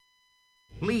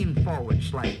Lean forward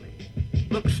slightly.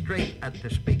 Look straight at the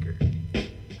speaker.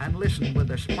 And listen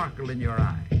with a sparkle in your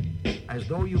eye, as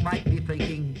though you might be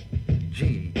thinking,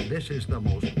 gee, this is the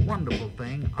most wonderful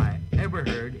thing I ever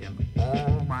heard in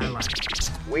all my life.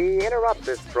 We interrupt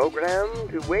this program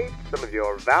to waste some of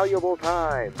your valuable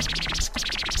time.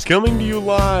 Coming to you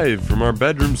live from our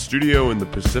bedroom studio in the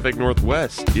Pacific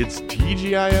Northwest, it's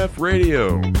TGIF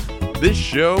Radio. This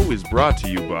show is brought to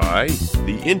you by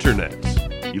the internet,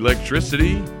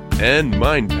 electricity, and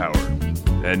mind power.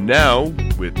 And now,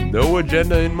 with no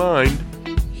agenda in mind,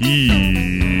 here's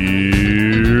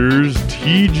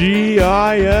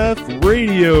TGIF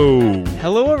Radio.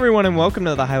 Hello, everyone, and welcome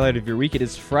to the highlight of your week. It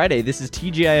is Friday. This is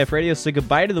TGIF Radio. Say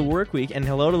goodbye to the work week and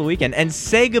hello to the weekend. And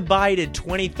say goodbye to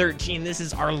 2013. This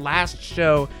is our last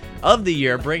show of the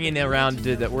year, bringing it around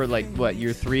to that we're like, what,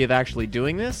 year 3 of actually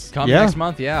doing this? Come next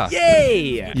month, yeah.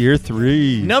 Yay! Year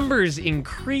 3. Numbers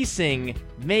increasing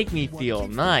make me feel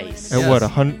nice. At what,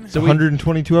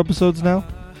 122 episodes now?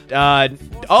 I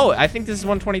think this is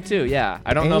 122, yeah.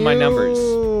 I don't know my numbers,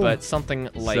 but something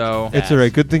like that. It's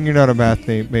alright. Good thing you're not a math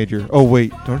major. Oh,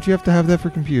 wait. Don't you have to have that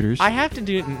for computers? I have to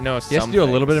do, no, some You have to do a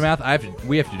little bit of things. math.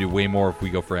 We have to do way more if we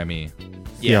go for ME.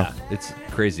 Yeah. It's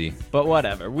crazy. But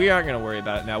whatever. We aren't going to worry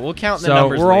about it now. We'll count the So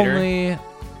numbers we're later.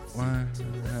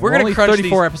 we're gonna only crunch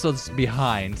 34 episodes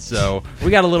behind, so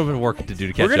we got a little bit of work to do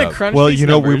to catch We're going up. to crunch Well, these you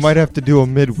know, numbers. we might have to do a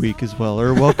midweek as well,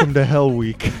 or Welcome to Hell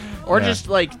week. Or Yeah. just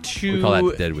like We call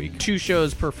that Dead Week. 2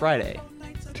 shows per Friday.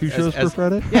 2 shows per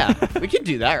Friday? Yeah, we could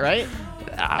do that, right?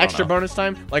 Extra bonus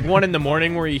time, like 1 in the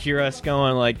morning where you hear us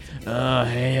going like,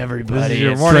 hey everybody, This is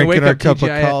your it's- morning Drinking wake our up cup of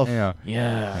TGI coffee. Yeah.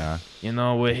 yeah, you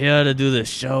know, we're here to do the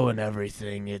show and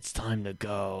everything. It's time to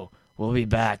go. We'll be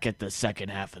back at the second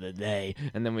half of the day,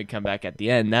 and then we come back at the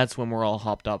end. That's when we're all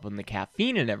hopped up on the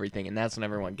caffeine and everything, and that's when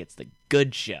everyone gets the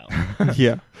good show.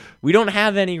 Yeah. We don't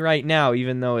have any right now,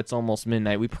 even though it's almost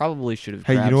midnight. We probably should have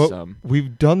Hey, grabbed you know what? some.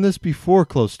 We've done this before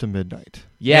close to midnight.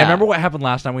 Yeah, Remember what happened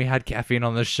last time we had caffeine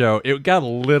on this show? It got a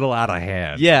little out of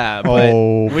hand. Yeah, but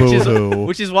Oh, boo-hoo.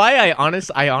 which is why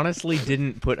I honestly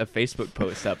didn't put a Facebook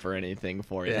post up or anything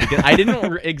for it, because I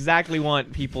didn't exactly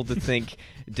want people to think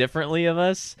differently of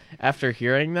us after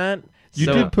hearing that. You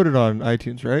So did put it on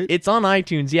iTunes, right? it's on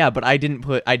iTunes, yeah, but I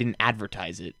didn't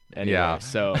advertise it anywhere. Yeah.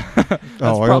 So I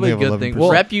probably only a have good thing. 11%.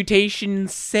 Well, reputation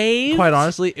saved. Quite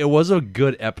honestly, it was a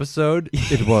good episode.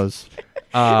 It was.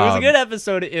 It was a good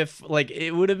episode. If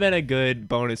it would have been a good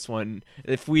bonus one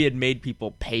if we had made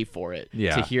people pay for it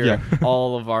Yeah. to hear Yeah.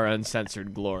 all of our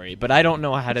uncensored glory. But I don't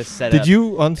know how to set Did up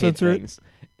you paid uncensor it? things.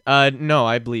 No,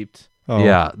 I bleeped. Oh.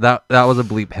 Yeah, that was a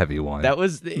bleep heavy one. It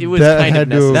was That kind of had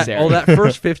to have- necessary. that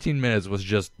first 15 minutes was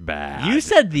just bad. You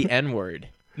said the N-word.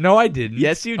 No, I didn't.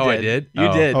 Yes, you did. Oh, I did?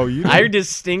 You did. Oh, you did. I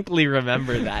distinctly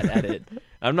remember that edit.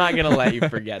 I'm not going to let you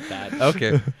forget that.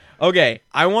 Okay. Okay,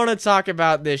 I want to talk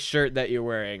about this shirt that you're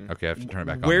wearing. Okay, I have to turn it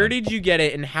back on. Where then. did you get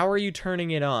it, and how are you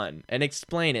turning it on? And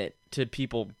explain it to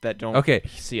people that don't Okay.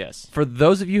 see us. For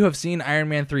those of you who have seen Iron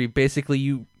Man 3, basically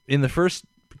you in the first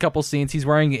couple scenes, he's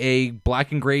wearing a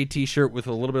black and gray t-shirt with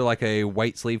a little bit of like a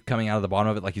white sleeve coming out of the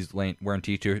bottom of it, like he's wearing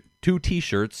two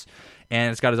t-shirts,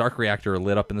 and it's got his arc reactor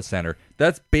lit up in the center.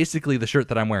 That's basically the shirt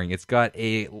that I'm wearing. It's got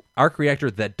a arc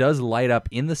reactor that does light up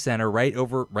in the center, right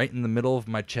in the middle of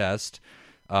my chest,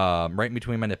 right in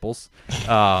between my nipples,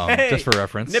 just for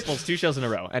reference. Nipples, 2 shows in a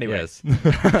row. Anyway. Yes.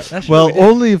 That's Well, what we did.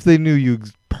 only if they knew you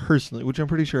personally, which I'm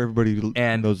pretty sure everybody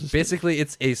And knows this. basically,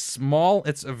 it's a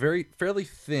fairly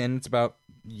thin. It's about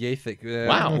yay thick.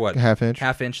 Wow. What?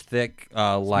 Half-inch. thick,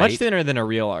 light. Much thinner than a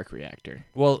real arc reactor.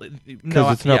 Well,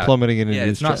 Because it's not plummeting into Yeah,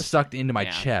 his it's not chest. sucked into my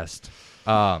Yeah. chest.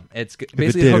 It's it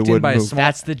basically did, it hooked in wouldn't by a move. small.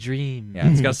 That's the dream. Yeah,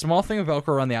 it's got a small thing of Velcro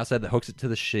around the outside that hooks it to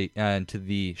the to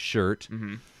the shirt,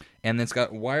 Mm-hmm. and then it's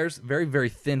got wires, very very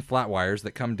thin flat wires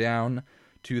that come down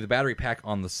to the battery pack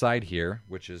on the side here,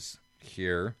 which is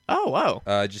here. Oh, wow.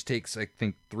 It just takes I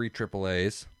think 3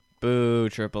 AAAs. Boo,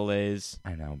 AAAs.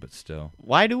 I know, but still.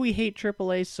 Why do we hate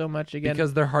AAAs so much again?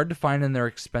 Because they're hard to find and they're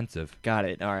expensive. Got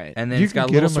it. All right. And then You it's can got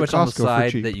a get little 'em at switch on the Costco for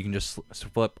side cheap. that you can just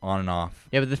flip on and off.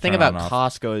 Yeah, but the thing Turn about on and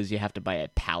off. Costco is you have to buy a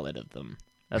pallet of them.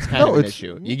 That's kind of No, an it's-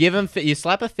 issue. You give them, you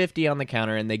slap a 50 on the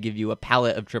counter, and they give you a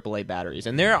pallet of AAA batteries.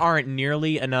 And there aren't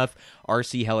nearly enough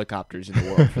RC helicopters in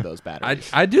the world for those batteries.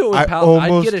 I do it with I pallet.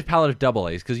 almost- I'd get a pallet of double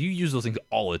A's because you use those things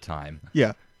all the time.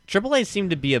 Yeah. AAAs seem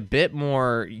to be a bit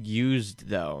more used,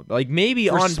 though. Like maybe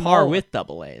For on par small- with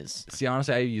AA's. See,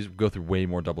 honestly, I go through way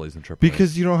more double A's than triple A's.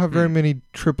 Because you don't have very many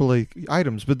AAA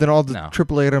items, but then all the No.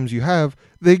 AAA items you have,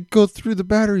 they go through the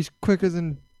batteries quicker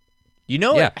than. You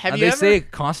know, yeah, have you they ever? say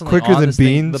constantly Quicker on than this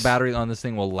thing, the beans? battery on this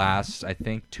thing will last, I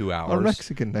think, 2 hours. On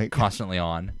Mexican night. Constantly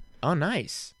on. Oh,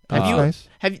 nice. That's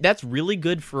nice. That's really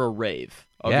good for a rave.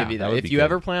 I'll Yeah, give you that that. would If be you good.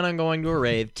 ever plan on going to a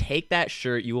rave, take that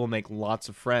shirt. You will make lots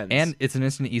of friends. And it's an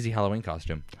instant, easy Halloween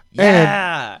costume.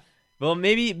 yeah. Well,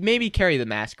 maybe carry the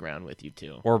mask around with you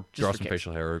too, Or Just grow for some case.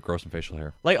 facial hair or grow some facial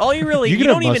hair. Like all you really You can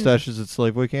don't have even mustaches at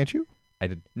Slaveway, can't you? I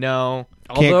did. no.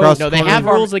 Can't cross No, the they corner. have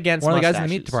rules against One of the guys in the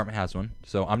mustaches. meat department has one,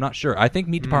 so I'm not sure. I think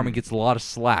meat department gets a lot of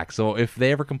slack. So if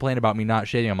they ever complain about me not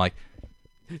shaving, I'm like,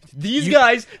 These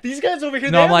guys over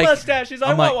here, No, they I'm have like- mustaches.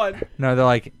 I I'm want like, one. no, they're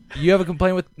like, you have a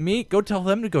complaint with me? Go tell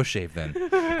them to go shave then.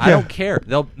 I don't care.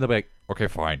 They'll be like, okay,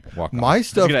 fine, walk off. My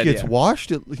stuff good gets idea.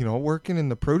 washed at, working in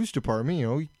the produce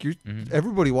department,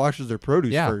 everybody washes their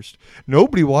produce Yeah. first.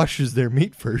 Nobody washes their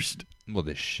meat first. Well,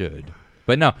 they should,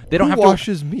 but no, they don't Who have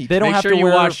washes to. meat? They don't Make have sure to you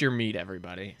wear. wash your meat,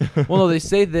 everybody. Well, no, they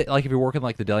say that like if you're working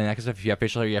like the deli and that kind of stuff, if you have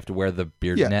facial hair, you have to wear the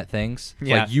beard Yeah. net things.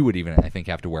 Yeah. Like you would even, I think,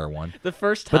 have to wear one. The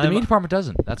first But the time, meat department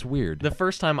doesn't. That's weird. the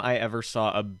first time I ever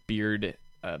saw a beard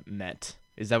net.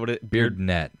 Is that what it? beard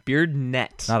net, Beard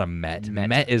net. not a met. Met.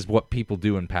 Met is what people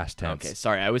do in past tense. Okay,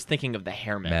 sorry. I was thinking of the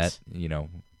hairmet. Met,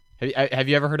 Have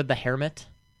you ever heard of the hairmet?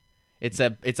 It's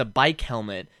a bike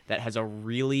helmet that has a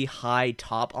really high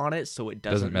top on it, so it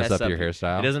doesn't mess up your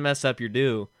hairstyle? It doesn't mess up your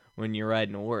do when you're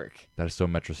riding to work. that is so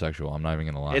metrosexual. I'm not even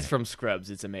gonna lie. It's from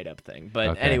Scrubs. It's a made up thing. But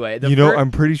Okay. anyway,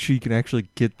 I'm pretty sure you can actually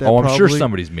get that. oh, I'm sure probably.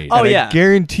 somebody's made. Oh, it. And yeah. I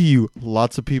guarantee you,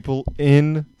 lots of people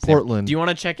in Portland. do you want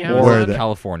to check Or Where Amazon? that?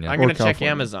 California. I'm gonna Or check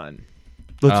California. Amazon.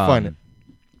 Let's find it.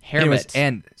 Hairmet. Anyways,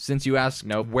 and since you asked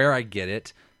Nope. where I get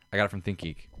it, I got it from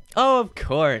ThinkGeek. Oh, of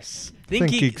course.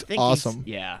 ThinkGeek's awesome.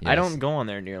 Yeah, Yes. I don't go on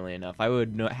there nearly enough. I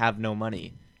would have no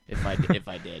money if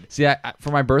I did. See, I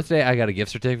for my birthday, I got a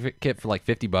gift certificate for like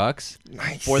 $50.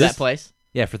 Nice. For This- that place.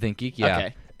 Yeah, for ThinkGeek. Yeah.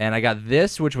 Okay. And I got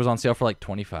this, which was on sale for like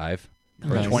 25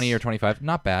 or Nice. 20 or 25.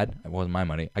 Not bad. It wasn't my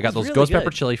money. I got That's those really ghost good.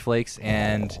 pepper chili flakes,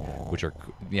 and which are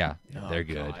Oh, they're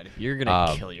good. God. You're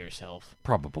gonna Um, kill yourself.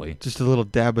 Probably. Just a little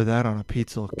dab of that on a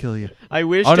pizza will kill you. I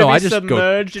wish Oh, to no, be I just go-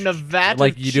 submerged in a vat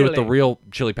Like of you do with the chili. real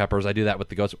chili peppers, I do that with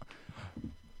the ghost.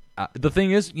 The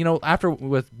thing is, after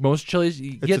with most chilies,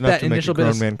 you It's get enough that to make a initial bit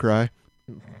grown of man cry.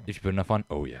 if you put enough on.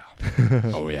 Oh yeah.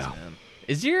 Oh yeah.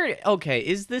 Is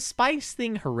this spice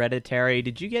thing hereditary?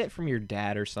 Did you get it from your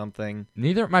dad or something?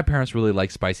 Neither of my parents really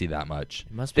like spicy that much.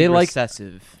 It must be They like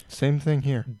recessive. Same thing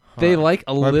here. they like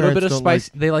a little parents bit of don't spice.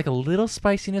 They like a little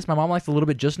spiciness. My mom likes a little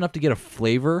bit, just enough to get a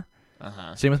flavor.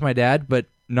 Uh-huh. Same with my dad, but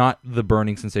not the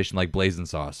burning sensation like blazing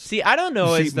sauce. See, I don't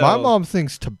know. You as see, my though- mom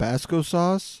thinks Tabasco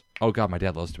sauce Oh god, my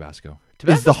dad loves Tabasco. is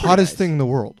Tabasco's the pretty hottest nice. thing in the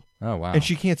world, Oh wow. and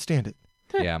she can't stand it.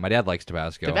 yeah, my dad likes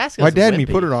Tabasco. Tabasco's My dad and me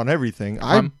wimpy. put it on everything.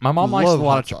 My mom likes a love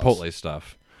lot of hot sauce. Chipotle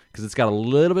stuff because it's got a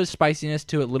little bit of spiciness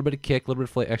to it, a little bit of kick, a little bit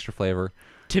of extra flavor.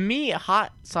 To me,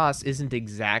 hot sauce isn't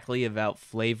exactly about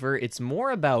flavor. It's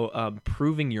more about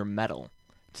proving your mettle.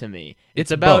 To me,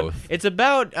 It's about both. It's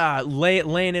about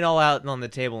laying it all out on the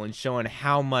table and showing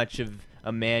how much of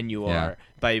a man you Yeah. are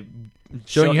by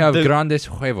Showing you have the- grandes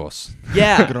huevos.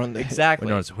 Yeah, Grande. exactly.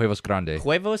 No, it's huevos grande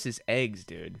Huevos is eggs,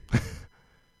 dude.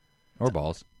 or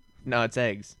balls. No, it's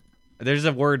eggs. There's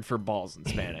a word for balls in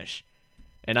Spanish,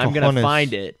 and I'm gonna Cojones.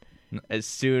 find it as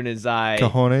soon as I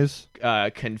Cojones,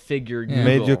 configure Yeah. Google.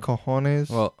 medio cojones.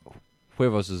 Well,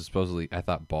 huevos is supposedly I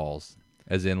thought balls,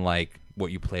 as in like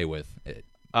what you play with.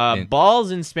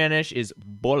 Balls in Spanish is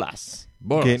bolas.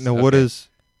 Bolas. okay, now what does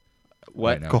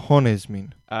What? I know. cojones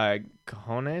mean?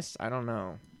 Cojones? I don't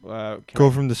know.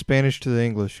 Go from the Spanish to the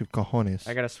English. Cojones.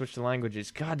 I gotta switch the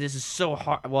languages. God, this is so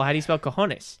hard. Well, how do you spell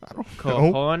cojones? I don't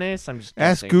know. Cojones? I'm just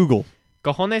Ask guessing. Google.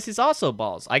 Cojones is also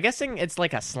balls. I'm guessing it's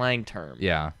like a slang term.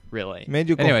 Yeah. Really.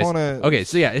 Medio Anyways, cojones. okay,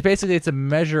 so yeah, it's a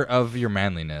measure of your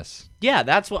manliness. Yeah,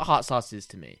 that's what hot sauce is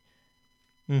to me.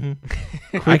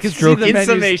 Mm-hmm. I can see stroke- the In menus.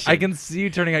 summation. I can see you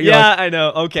turning out. You're Yeah, like, I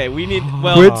know. Okay, we need.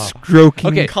 Well, Quit stroking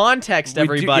Okay. context, We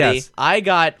do- everybody. yes. I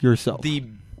got yourself. the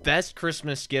best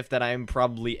Christmas gift that I'm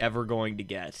probably ever going to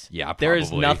get. Yeah, There is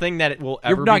probably. nothing that it will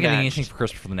ever you're not be getting matched. anything for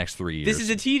Christmas for the next 3 years. This is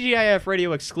a TGIF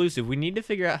radio exclusive. We need to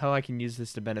figure out how I can use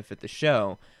this to benefit the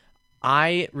show.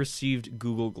 I received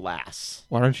Google Glass.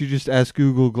 Why don't you just ask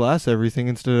Google Glass everything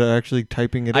instead of actually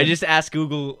typing it I in? just asked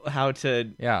Google how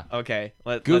to. yeah. Okay,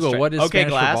 let's Google, try. what is okay, Spanish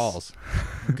Glass. for balls?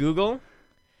 Google,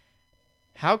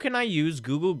 how can I use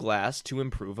Google Glass to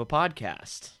improve a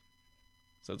podcast?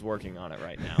 So it's working on it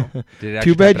right now. Did it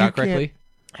actually Too bad type it you out correctly?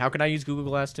 How can I use Google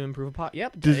Glass to improve a podcast?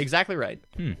 Yep, Does- exactly right.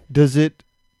 Does it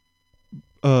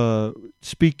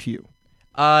speak to you?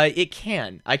 It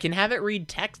can. I can have it read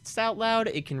texts out loud.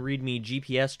 It can read me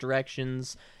GPS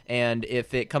directions, and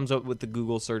if it comes up with the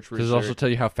Google search result, Does it also tell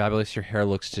you how fabulous your hair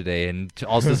looks today, and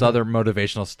also this other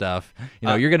motivational stuff?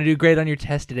 You're gonna do great on your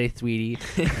test today, sweetie.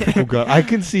 Oh god, I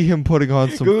can see him putting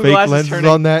on some Google fake Glasses lenses turning-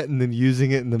 on that and then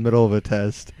using it in the middle of a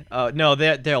test. no,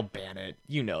 they'll ban it.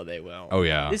 You know they will. Oh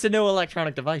yeah, It's a no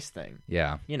electronic device thing.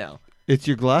 yeah. You know. It's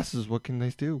your glasses. What can they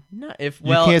do? No, if You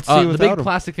well, can't see The without big 'em.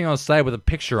 plastic thing on the side with a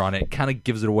picture on it kind of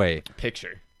gives it away.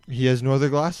 picture He has no other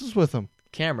glasses with him.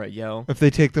 camera, yo. If they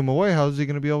take them away, how is he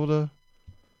going to be able to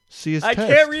see his I test?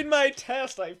 can't read my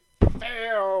test. I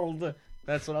failed.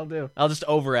 That's what I'll do. I'll just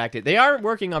overact it. They are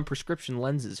working on prescription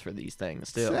lenses for these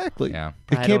things too. Exactly. Yeah.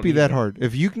 It I can't don't be need that them. hard.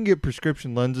 If you can get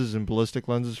prescription lenses and ballistic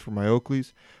lenses for my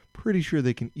Oakleys, pretty sure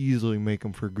they can easily make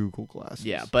them for Google Glasses.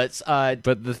 Yeah, but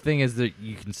But the thing is that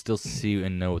you can still see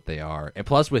and know what they are. And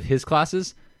plus, with his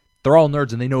classes, they're all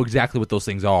nerds and they know exactly what those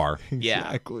things are. yeah.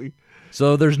 Exactly.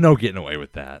 So there's no getting away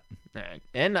with that. Alright.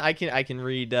 And I can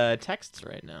read texts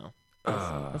right now.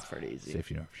 That's pretty easy.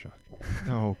 Safety note for shock.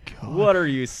 Oh god. What are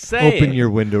you saying? Open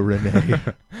your window, Renee.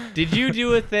 Did you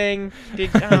do a thing?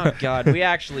 Oh God, we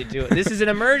actually do it. This is an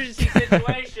emergency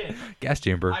situation. Gas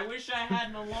chamber. I wish I had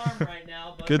an alarm right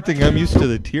now. But Good right thing I'm now, used to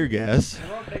the tear gas.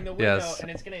 We're opening the window, Yes.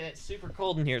 and it's getting super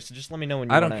cold in here. So just let me know when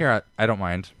you. I don't wanna- care. I don't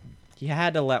mind. You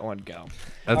had to let one go.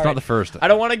 That's All not right. the first. I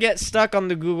don't want to get stuck on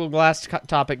the Google Glass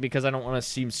topic because I don't want to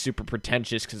seem super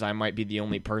pretentious because I might be the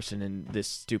only person in this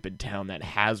stupid town that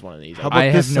has one of these. How about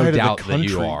I this have no side of the doubt that you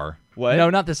country? are. What?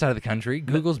 No, not this side of the country.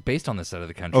 Google's based on this side of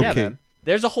the country. Yeah, Okay. man.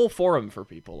 There's a whole forum for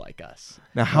people like us.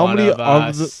 Now, how One many of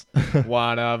of the us.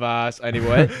 One of us.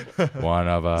 Anyway, One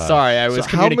of us. sorry, I was So how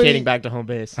communicating many- back to home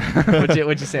base.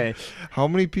 What'd you say? how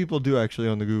many people do actually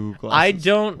own the Google Glasses? I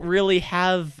don't really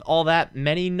have all that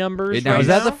many numbers. Now, right is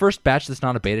that now. the first batch that's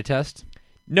not a beta test?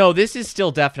 No, this is still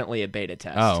definitely a beta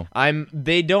test. Oh.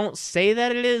 They don't say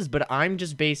that it is, but I'm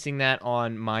just basing that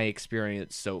on my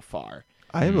experience so far.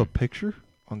 I have a picture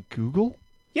on Google.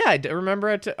 Yeah, I remember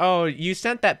it. Oh, you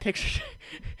sent that picture.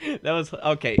 That was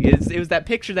okay. It was that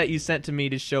picture that you sent to me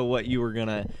to show what you were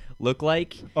gonna look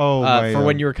like. Oh, my, for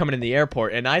when you were coming in the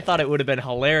airport, and I thought it would have been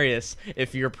hilarious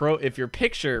if your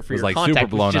picture for Was, your like, contact super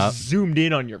blown was just up. zoomed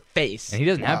in on your face. And he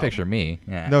doesn't have a Wow. picture of me.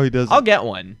 Yeah. No, he doesn't. I'll get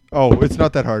one. Oh, it's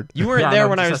not that hard. You weren't Yeah, there no,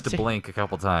 when I just was. has to blink a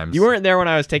couple times. You weren't there when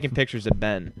I was taking pictures of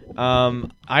Ben.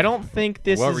 I don't think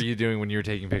this What is. were you doing when you were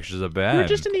taking pictures of We Ben? were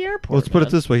just in the airport. Let's put it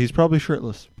man. this way: he's probably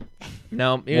shirtless.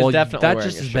 No, he was well, definitely that wearing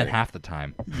just a has been shirt. half the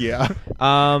time. Yeah.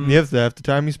 Um, Half the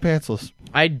time he's pantsless.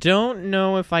 I don't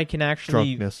know if I can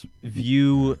actually Drunkness.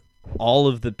 view all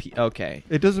of the. Okay.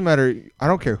 It doesn't matter. I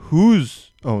don't care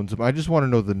whose owns them. I just want to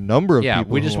know the number of Yeah,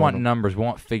 people. we who just own want them. numbers. We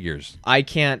want figures. I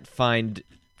can't find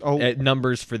Oh,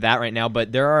 numbers for that right now,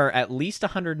 but there are at least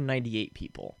 198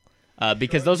 people.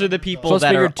 Because those are the people So let's that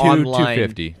figure are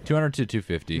 250. 200 to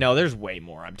 250. No, there's way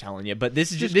more. I'm telling you. But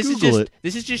this is Just this is Google just it.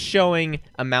 this is just showing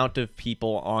amount of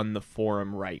people on the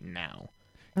forum right now.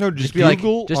 no, Just just be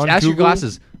Google. like, just on ask your Google.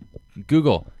 glasses.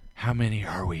 Google, how many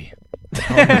are we?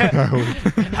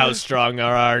 How strong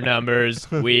are our numbers?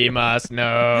 We must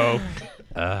know.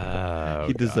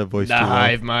 He does that voice The too well.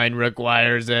 hive mind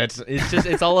requires it.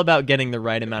 It's all about getting the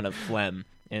right amount of phlegm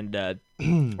and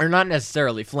or not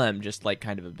necessarily phlegm, just like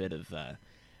kind of a bit of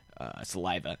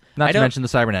saliva. Not I to don't- mention the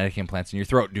cybernetic implants in your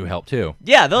throat do help too.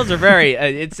 Yeah, those are very.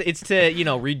 It's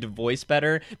to read the voice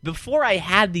better. Before I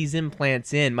had these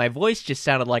implants in, my voice just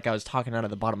sounded like I was talking out of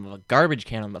the bottom of a garbage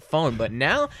can on the phone. But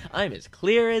now I'm as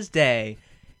clear as day.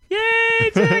 Yay,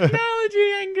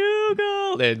 technology and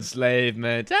Google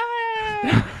enslavement.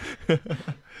 Ah!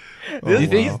 Do you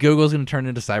think Google's going to turn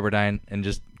into Cyberdyne and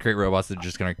just create robots that are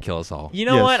just going to kill us all? You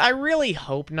know Yes. what? I really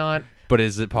hope not. But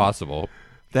is it possible?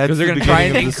 That's Because they're the going to try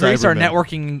and beginning of the increase our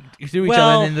Cybermen. networking to each Well-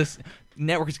 other, and then this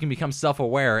network is going to become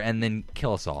self-aware and then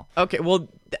kill us all. Okay, well,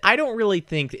 I don't really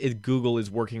think Google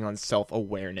is working on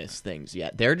self-awareness things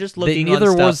yet. They're just looking neither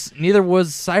on stuff. neither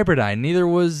was Cyberdyne, neither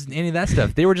was any of that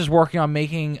stuff. They were just working on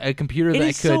making a computer It that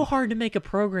is could. so hard to make a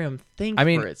program think I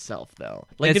mean, for itself, though.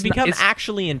 Like to it's not- become it's-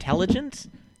 actually intelligent.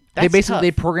 They That's basically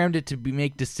they tough. programmed it to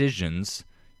make decisions,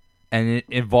 and it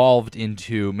evolved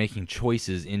into making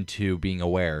choices, into being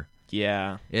aware.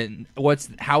 Yeah. And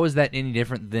how is that any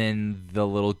different than the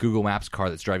little Google Maps car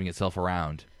that's driving itself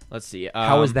around? Let's see.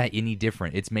 How is that any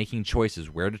different? It's making choices,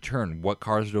 where to turn, what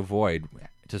cars to avoid,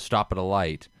 to stop at a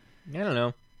light. I don't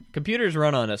know. Computers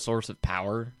run on a source of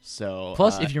power, so.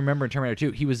 Plus, if you remember in Terminator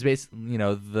 2, he was basically,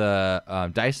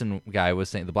 the Dyson guy was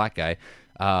saying, the black guy,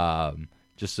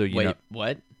 just so you wait, know.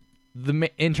 what?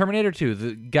 In Terminator 2,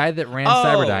 the guy that ran Oh.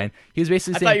 Cyberdyne, he was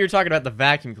basically I saying. thought you were talking about the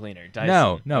vacuum cleaner.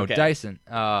 Dyson. No, Okay. Dyson.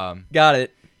 Got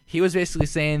it. he was basically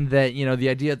saying that the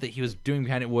idea that he was doing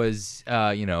behind it was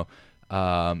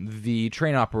the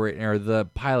train operator or the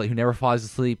pilot who never falls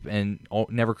asleep and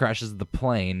never crashes the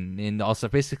plane, and also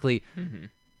basically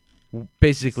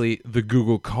the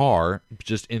Google car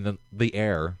just in the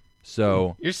air.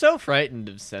 So You're so frightened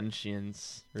of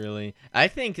sentience, really. I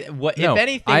think if no,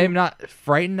 anything, I am not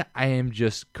frightened. I am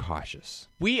just cautious.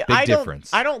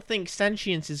 Difference. I don't think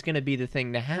sentience is going to be the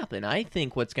thing to happen. I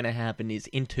think what's going to happen is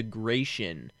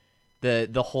integration. The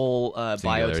whole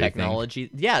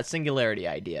biotechnology, singularity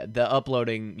idea, the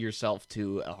uploading yourself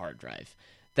to a hard drive.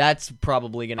 That's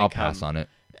probably going to come. I'll pass on it.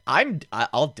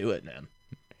 I'll do it, man.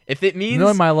 If it means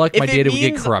Knowing my luck, my if it data would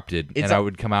get means corrupted, and I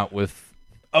would come out with.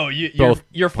 Oh, both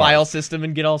your file parts. system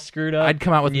and get all screwed up. I'd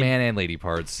come out with man and lady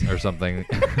parts or something.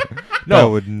 That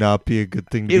would not be a good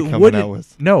thing to be coming wouldn't. out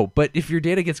with. No, but if your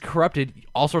data gets corrupted,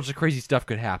 all sorts of crazy stuff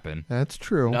could happen. That's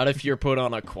true. Not if you're put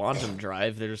on a quantum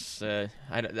drive. There's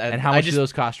And how much do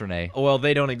those cost, Renee? Well,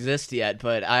 they don't exist yet,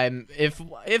 but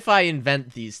if I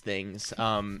invent these things,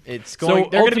 it's going.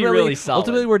 They're going to be really solid.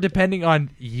 Ultimately, we're depending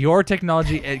on your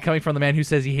technology and coming from the man who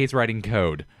says he hates writing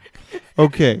code.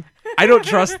 Okay. I don't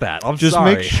trust that. I'm Just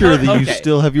sorry. make sure that you Okay.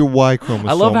 still have your Y chromosome.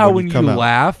 I love how when you come out.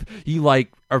 laugh, you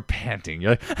are panting.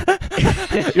 You're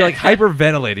like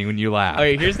hyperventilating when you laugh.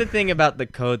 Okay, here's the thing about the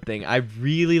code thing. I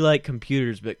really like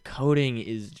computers, but coding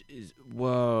is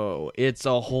whoa, it's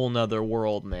a whole nother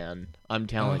world, man. I'm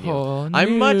telling you.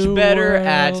 I'm much better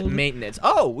at world. maintenance.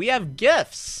 Oh, we have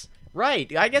GIFs.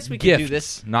 Right. I guess we can Gifts, do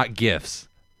this. not GIFs.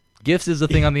 GIFs is a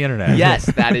thing on the internet. Yes,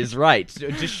 that is right. Need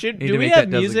Do to we make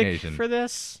have that music designation. for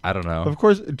this? I don't know. Of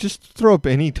course, just throw up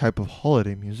any type of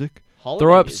holiday music. Holiday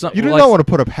Throw up music. some- You do Well, not like- want to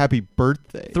put up Happy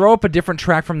Birthday. Throw up a different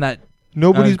track from that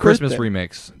Nobody's Christmas birthday.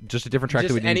 remix. Just a different track Just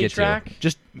that we didn't any get track? to.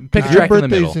 Just pick a Your track in the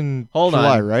middle. birthday's in Hold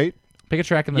July, on. right? Pick a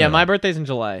track in the Yeah, middle. my birthday's in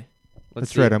July. Let's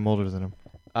That's see. right. I'm older than him.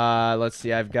 Let's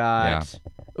see. I've got.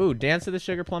 Ooh, Dance of the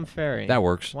Sugar Plum Fairy. That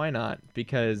works. Why not?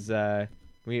 Because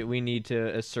we need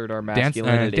to assert our Dance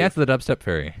masculinity. to the Dubstep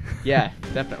Fairy. Yeah,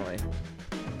 definitely.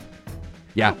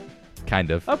 Yeah,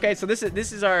 kind of. Okay, so this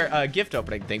is our gift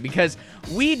opening thing because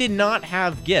we did not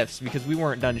have gifts because we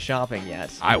weren't done shopping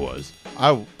yet. I was.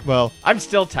 Well, I'm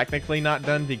still technically not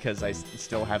done because I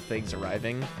still have things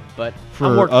arriving, but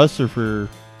for us or for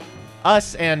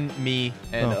us and me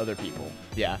and other people.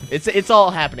 Yeah, it's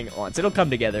all happening at once. It'll come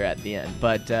together at the end.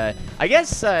 But I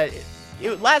guess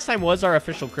last time was our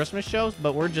official Christmas show,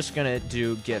 but we're just gonna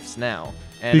do gifts now.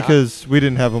 And because we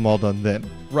didn't have them all done then.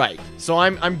 right. So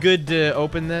I'm good to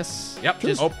open this. Yep.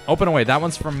 Just Open away. That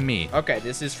one's from me. okay.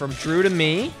 This is from Drew to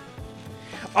me.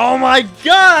 Oh my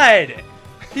God!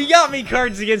 He got me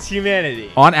Cards Against Humanity.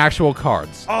 On actual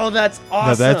cards. Oh, that's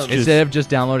awesome. that's just- Instead of just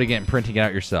downloading it and printing it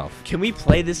out yourself. Can we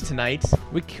play this tonight?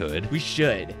 We could. We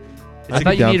should. I I'd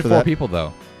thought be you down needed for 4 that. people,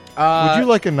 though. Would you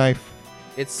like a knife?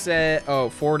 It's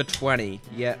 4 to 20.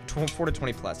 Yeah, 4 to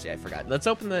 20 plus. Yeah, I forgot. Let's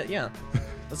open the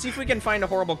Let's see if we can find a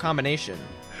horrible combination.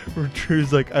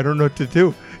 Drew's like, I don't know what to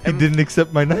do. He didn't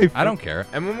accept my knife. I don't care.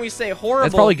 And when we say horrible,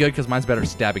 That's probably good because mine's better at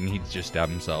stabbing. He just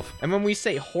stabbed himself. And when we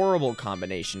say horrible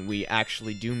combination, we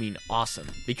actually do mean awesome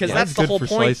because Yeah, that's the good whole for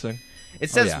point. slicing. It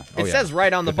says yeah. it says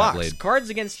right on the With that box: blade. Cards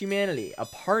Against Humanity, a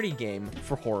party game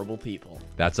for horrible people.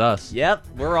 That's us. Yep,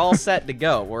 we're all set to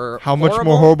go. We're How much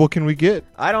more horrible can we get?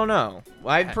 I don't know.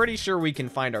 I'm pretty sure we can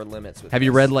find our limits with Have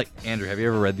you this. read Andrew? Have you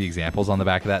ever read the examples on the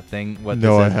back of that thing? What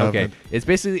No, this I is? haven't.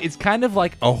 Okay, it's kind of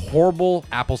like a horrible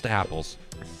apples to apples.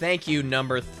 Thank you,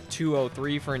 number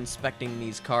 203, for inspecting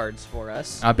these cards for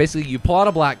us. Basically, you pull out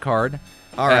a black card.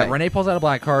 All right. Renee pulls out a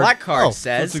black card. Black card Oh,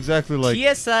 says that's exactly like-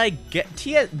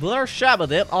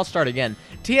 I'll start again.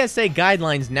 TSA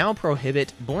guidelines now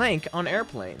prohibit blank on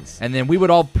airplanes. And then we would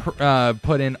all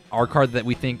put in our card that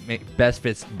we think best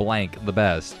fits blank the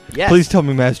best. Yes. Please tell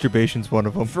me masturbation's one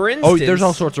of them. For instance, Oh, there's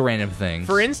all sorts of random things.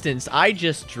 For instance, I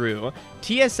just drew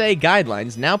TSA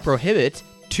guidelines now prohibit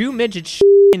 2 midgets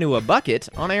into a bucket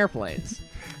on airplanes.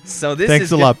 So this Thanks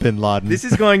is a lot, Bin Laden. This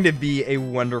is going to be a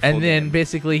wonderful And then game.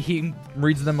 basically he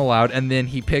reads them aloud, and then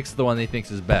he picks the one that he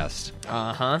thinks is best. We'll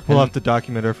have to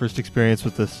document our first experience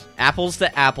with this. Apples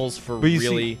to apples for But you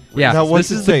really. see, Yeah, now what's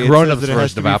this it is say? the It grown-ups says that it has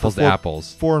version to of be for apples to 4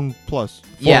 apples. 4 and plus.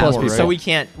 Yeah, plus more, people. so right? we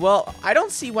can't. Well, I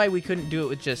don't see why we couldn't do it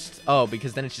with just. Oh,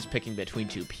 because then it's just picking between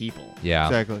 2 people. Yeah.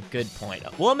 Exactly. Good point.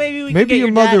 Well, maybe we Maybe can get your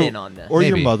your mother dad in on this. or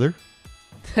your Maybe. mother.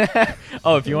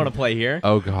 Oh, if you want to play here.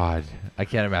 Oh God, I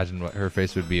can't imagine what her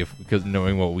face would be because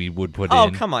knowing what we would put Oh,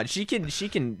 in. come on. She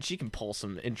can pull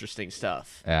some interesting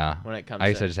stuff. Yeah. When it comes I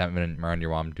guess to- I just haven't been around your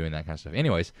mom doing that kind of stuff.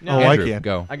 Anyways, No. Oh, I Andrew, can.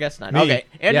 go. I guess not. Me. Okay.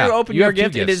 Andrew, Yeah, open you your have two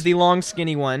gift. It gifts. is the long,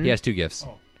 skinny one. He has 2 gifts.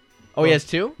 Oh, he has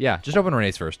 2? Yeah, just open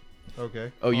Renee's first.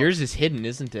 Okay. Oh, yours is hidden,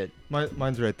 isn't it?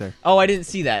 Mine's right there. Oh, I didn't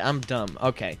see that. I'm dumb.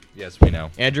 Okay. Yes, we know.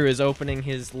 Andrew is opening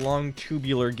his long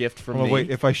tubular gift from Oh, me. wait.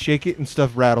 If I shake it and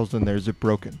stuff rattles in there, is it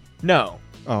broken? No.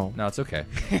 Oh. No, it's okay.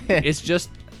 It's just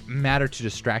matter to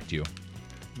distract you.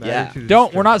 Yeah.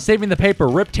 We're not saving the paper.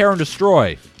 Rip, tear, and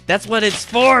destroy. That's what it's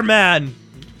for, man.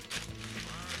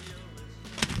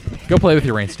 Go play with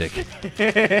your rain stick.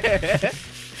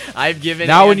 I've given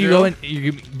Now when you Andrew-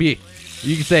 go in,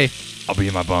 you can say, I'll be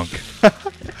in my bunk.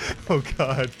 Oh,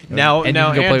 God. Now, And now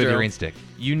you can go play with Andrew, your rain stick.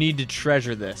 you need to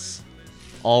treasure this.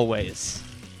 Always.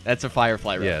 That's a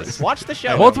Firefly reference. Yes. Watch the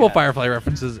show. Multiple Yeah. Firefly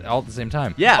references all at the same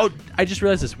time. Yeah. Oh, I just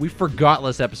realized this. We forgot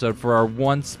last episode for our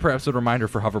once per episode reminder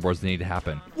for hoverboards that need to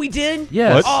happen. We did?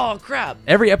 Yes. What? Oh, crap.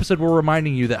 Every episode we're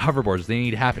reminding you that hoverboards they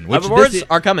need to happen. Which Hoverboards this-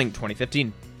 are coming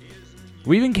 2015.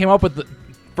 we even came up with the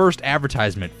first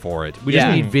advertisement for it. We just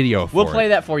Yeah. need video for We'll it. play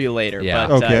that for you later. Yeah.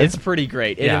 But Okay. it's pretty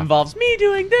great. It Yeah. involves me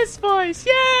doing this voice.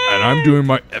 Yay! And I'm doing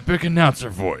my epic announcer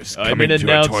voice. I'm coming an to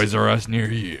announcer. a Toys R Us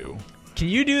near you. Can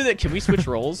you do that? Can we switch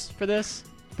roles for this?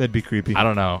 That'd be creepy. I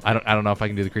don't know. I don't know if I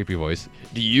can do the creepy voice.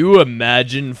 Do you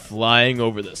imagine flying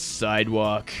over the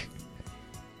sidewalk?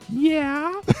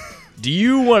 Yeah. Do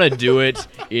you want to do it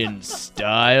in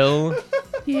style?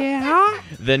 Yeah.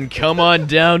 Then come on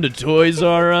down to Toys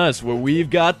R Us, where we've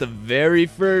got the very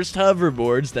first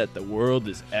hoverboards that the world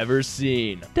has ever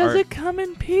seen. Does it come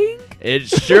in pink? It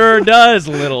sure does,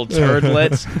 little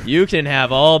turdlets. You can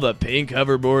have all the pink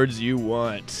hoverboards you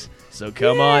want. So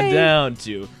come on down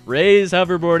to Ray's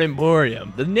Hoverboard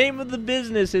Emporium. The name of the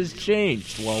business has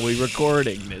changed while we're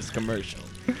recording this commercial.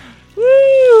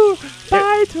 Woo!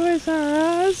 Bye, Toys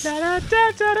R Us.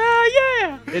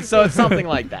 Yeah! It's something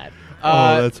like that.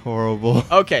 Oh, that's horrible.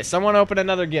 Okay, someone open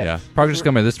another gift. Yeah. Product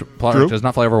disclaimer: this Drew? product does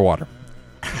not fly over water.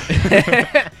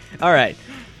 All right.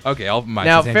 Okay, I'll open mine.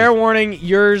 Now, Since fair Andrew's- warning,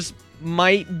 yours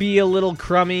might be a little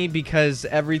crummy because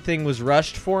everything was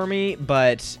rushed for me,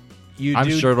 but I'm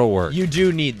sure it'll work. You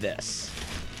do need this.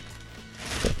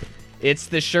 It's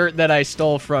the shirt that I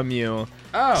stole from you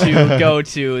to go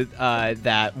to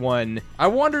that one.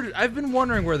 I've been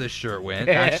wondering where this shirt went.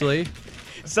 Actually,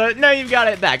 So now you've got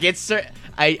it back.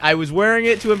 I was wearing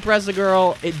it to impress a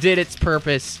girl. It did its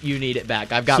purpose. You need it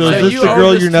back. I've got So my. is this you the owe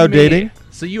girl this you're to now me. dating?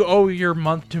 So you owe your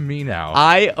month to me now.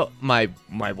 My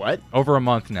what? Over a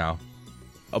month now.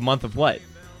 A month of what?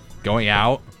 Going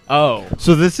out. Oh.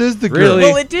 So this is the girl. Really?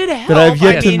 Well, it did help. That I've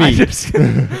yet I to mean,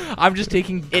 meet. I'm just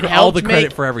taking It all the helped credit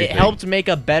make- for everything. It helped make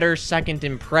a better second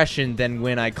impression than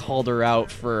when I called her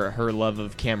out for her love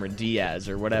of Cameron Diaz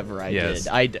or whatever I Yes.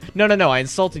 did. No. I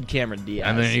insulted Cameron Diaz.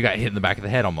 And then you got hit in the back of the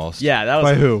head almost. yeah, that was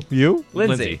By who? You?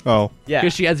 Lindsay. Oh. Yeah,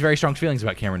 Because she has very strong feelings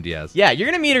about Cameron Diaz. yeah. You're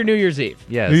gonna meet her New Year's Eve.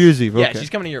 Yes. New Year's Eve. Okay. Yeah, she's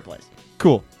coming to your place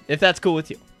Cool. if that's cool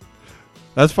with you.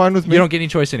 That's fine with me. You don't get any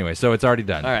choice anyway, so it's already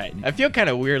done. All right. I feel kind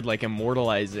of weird, like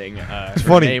immortalizing her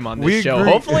funny. name on We this show.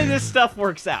 agree. Hopefully, this stuff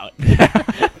works out.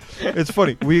 It's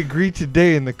funny. We agreed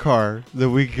today in the car that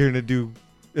we're going to do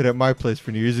it at my place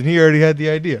for New Year's, and he already had the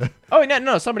idea. Oh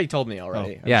no! Somebody told me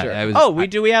already. I'm Yeah, sure. I was- Oh,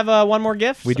 we have one more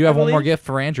gift. We do I have one more believe? gift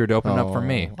for Andrew to open up for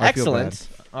me. Oh, I feel Excellent.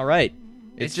 All right.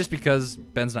 It's just because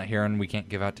Ben's not here and we can't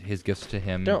give out his gifts to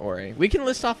him. Don't worry. We can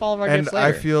list off all of our And gifts I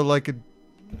later. feel like a.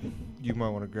 You might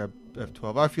want to grab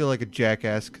F12. I feel like a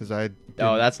jackass because I.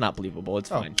 Oh, that's not believable.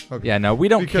 It's Oh, fine. okay. Yeah, no, we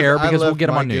don't care I because we'll left get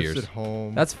them my on New gifts Year's. At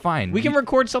home. That's fine. We can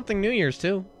record something New Year's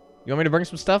too. You want me to bring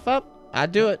some stuff up?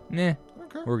 I'd do it. Nah,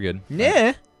 Okay. we're good.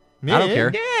 Yeah. I don't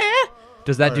care. Yeah.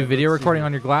 Does that All do right, video let's see recording here.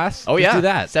 on your glass? Oh Just yeah. do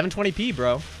that. 720p,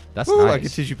 bro. That's Ooh, like a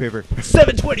nice. tissue paper.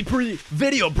 720p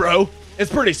video, bro.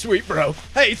 It's pretty sweet, bro.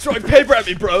 Hey, throwing paper at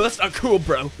me, bro. That's not cool,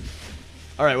 bro.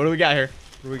 All right, what do we got here?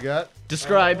 What do we got?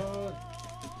 Describe.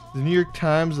 The New York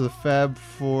Times of the Fab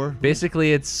Four.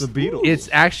 Basically, it's The Beatles. It's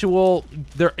actual.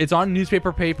 It's on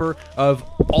newspaper paper of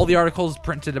all the articles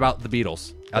printed about the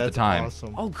Beatles at the That's time.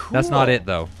 Awesome. Oh, cool. That's not it,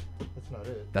 though. That's not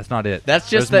it. That's not it. That's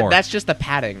just There's more. that's just the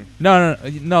padding.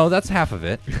 No. That's half of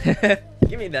it.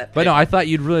 Give me that. But no, I thought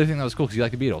you'd really think that was cool because you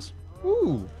like the Beatles.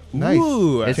 Ooh, nice.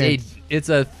 Ooh. It's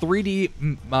a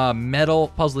 3D metal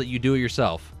puzzle that you do it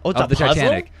yourself. Oh, it's of a the puzzle?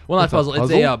 Titanic. Well, not It's a puzzle.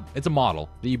 puzzle? It's a model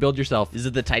that you build yourself. Is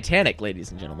it the Titanic,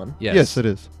 ladies and gentlemen? Yes. it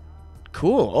is.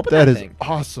 Cool. Open That that is thing.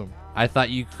 awesome. I thought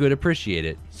you could appreciate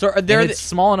it. So are there? And it's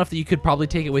small enough that you could probably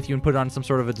take it with you and put it on some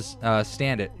sort of a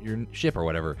stand at your ship or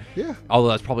whatever. Yeah. Although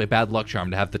that's probably a bad luck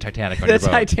charm to have the Titanic on the your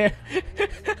boat. Titanic.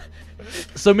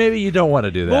 So maybe you don't want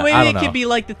to do that. Well, I maybe don't it know. could be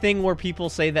like the thing where people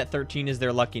say that 13 is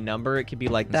their lucky number. It could be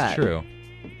like That's that. true.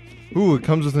 Ooh, it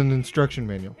comes with an instruction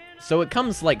manual. So it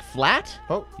comes like flat.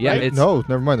 Oh, Yeah, right? it's- no,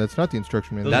 never mind. That's not the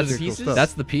instruction manual. Those That's are the actual pieces? stuff.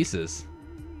 That's the pieces.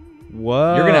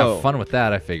 Whoa. You're gonna have fun with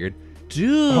that. I figured.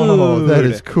 dude. Oh, that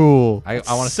is cool. I want to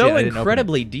see it. so I didn't open it.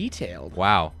 incredibly detailed.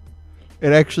 Wow.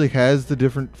 It actually has the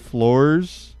different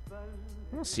floors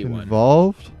Let's see one.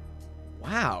 involved.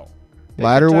 Wow.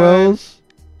 Ladder time. wells.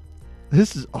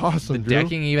 This is The awesome, Drew.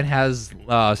 decking even has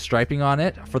striping on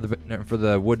it for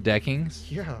the wood deckings.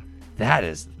 Yeah. That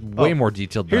is way Oh, more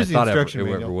detailed than I here's the thought it instruction ever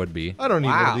manual. would be. I don't need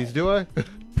one Wow. of these, do I?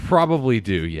 Probably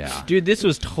do, yeah. Dude, this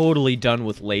was totally done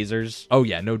with lasers. Oh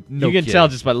yeah, no, you can kidding. tell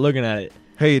just by looking at it.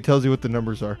 Hey, it tells you what the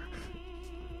numbers are.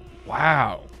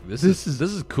 Wow, this This is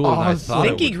is cooler than I awesome. thought.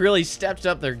 It ThinkGeek would. really stepped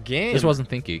up their game. This wasn't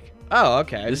ThinkGeek. Oh,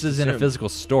 okay. This is in a physical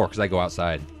store because I go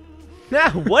outside. Nah,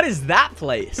 what is that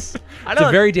place? I It's a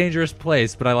don't. very dangerous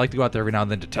place, but I like to go out there every now and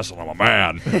then to test it. I'm a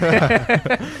man.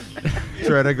 That's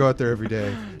right, I go out there every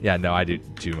day. Yeah, no, I do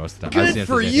too most of the time. I've seen Good if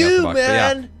for there's anything else in you, the box, but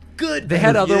yeah. man. Good. They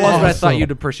had for other you. ones, but I thought Awesome.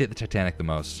 you'd appreciate the Titanic the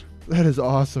most. That is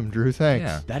awesome, Drew. Thanks.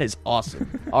 Yeah. That is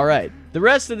awesome. All right, the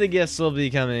rest of the gifts will be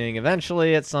coming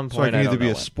eventually at some So I point. can I either don't be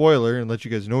know a spoiler and let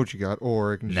you guys know what you got,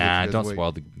 or I can just let Nah, you guys don't wait.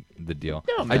 spoil the deal.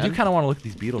 No, I do man. kind of want to look at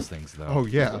these Beatles things, though. Oh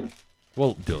yeah,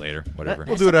 We'll do it later. Whatever.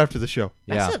 we'll do it after the show.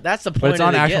 when. yeah. That's the point. But it's of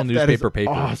on the actual gift. That is newspaper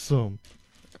paper. awesome.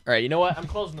 All right, you know what? I'm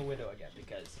closing the window again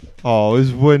because. Oh,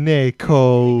 is Winnie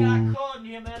cold? cold in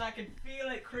here, man. I can feel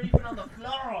it creeping on the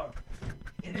floor.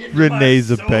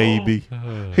 Renee's a baby.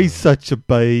 He's such a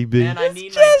baby. Man, I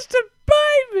need just a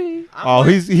baby. Oh,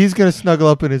 he's gonna snuggle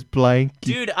up in his blanket.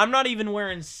 Dude, I'm not even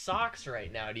wearing socks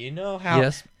right now. Do you know how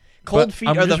Yes. cold But feet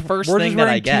I'm are the just- first we're thing just that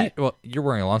I wearing get? Well, you're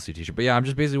wearing a long sleeve t-shirt, but yeah, I'm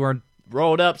just basically wearing.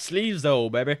 Rolled up sleeves though,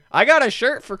 baby. I got a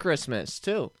shirt for Christmas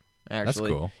too.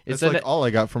 Actually, cool. It's That's like all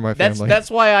I got from my family. that's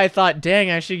why I thought, dang,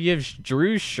 I should give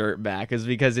Drew's shirt back, is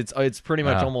because it's pretty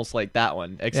much Yeah. almost like that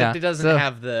one, except Yeah, it doesn't so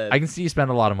have the. I can see you spend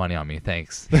a lot of money on me.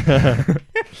 Thanks.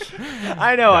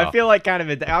 I know. I No. feel like kind of.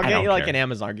 I'll get don't you like care. an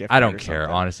Amazon gift. I card don't or care,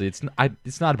 something. honestly. It's not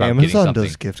about getting Amazon something.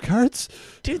 does gift cards.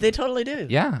 Dude, they totally do.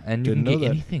 Yeah, and you Didn't can know get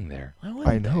that. anything there. Why wouldn't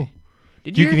I know.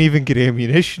 they? Did You can even get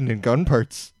ammunition and gun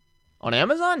parts. on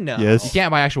Amazon? No. Yes. You can't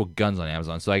buy actual guns on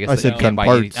Amazon, so I guess I that said you gun can't buy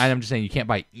parts. I'm just saying you can't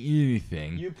buy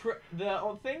anything.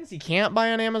 The things you can't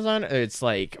buy on Amazon, it's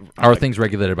like Are things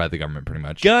regulated by the government, pretty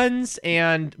much? guns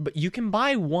but you can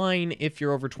buy wine if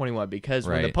you're over 21 because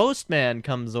when the Right. postman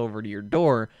comes over to your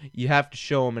door, you have to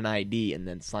show him an ID and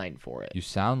then sign for it. You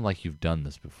sound like you've done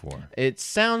this before. It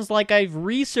sounds like I've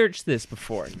researched this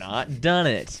before, not done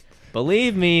it.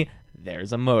 Believe me,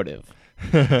 there's a motive.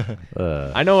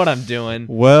 I know what I'm doing.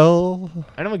 Well,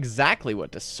 I know exactly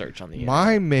what to search on the internet.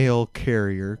 my mail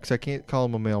carrier, because I can't call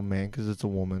him a mailman because it's a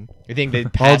woman. You think they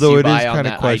pass Although you it by is on kinda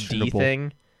that ID questionable.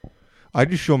 thing? I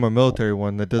just show my military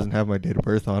one that doesn't have my date of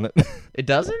birth on it. It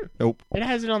doesn't? Nope, It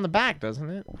has it on the back, doesn't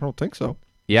it? I don't think so.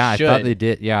 Yeah, I thought Should. they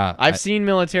did. Yeah, I've seen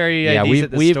military Yeah, IDs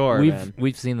at the store, man.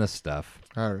 we've seen this stuff.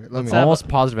 All right, let Let's me. have- Almost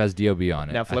positive has DOB on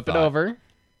it. Now I flip it thought. over.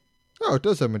 Oh, it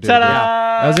does have my date Ta-da! of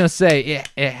birth. I was gonna say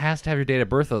it has to have your date of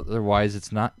birth, otherwise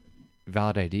it's not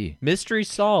valid ID. Mystery Oh,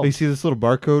 solved. you see this little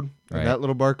barcode? Right. And that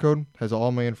little barcode has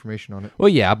all my information on it. Well,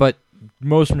 yeah, but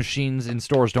most machines in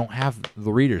stores don't have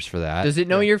the readers for that. Does it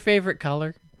know your favorite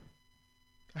color?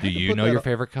 Do you know your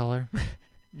favorite color?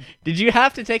 Did you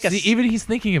have to take a? See, even he's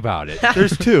thinking about it.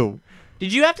 There's two,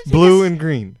 Did you have to take blue a, and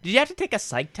green. Did you have to take a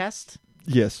psych test?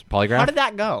 Yes. Polygraph. How did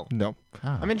that go? No.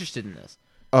 Oh. I'm interested in this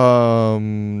Well,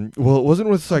 it wasn't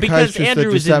with a because psychiatrist Andrew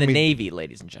that was just in sat the me. Navy,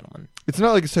 ladies and gentlemen. It's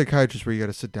not like a psychiatrist where you got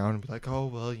to sit down and be like, oh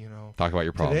well, Talk about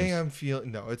your problems. today I'm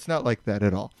feeling. No, it's not like that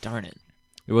at all. Darn it!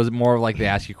 It was more of like they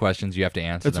ask you questions, you have to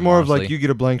answer It's them more of honestly. like you get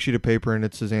a blank sheet of paper and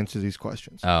it says answer these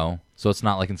questions. Oh, so it's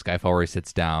not like in Skyfall where he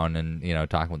sits down and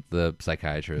talking with the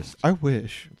psychiatrist. I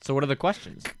wish. So what are the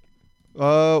questions?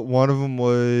 One of them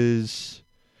was,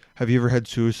 have you ever had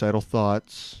suicidal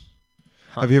thoughts?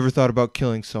 Have you ever thought about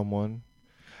killing someone?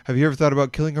 Have you ever thought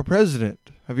about killing a president?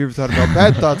 Have you ever thought about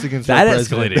bad thoughts against our That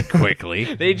president? escalated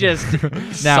quickly. They just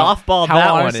Now, softballed how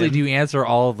that honestly one. In. do you answer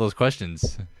all of those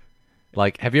questions?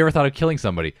 Like, have you ever thought of killing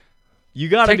somebody? You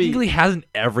gotta Technically, be hasn't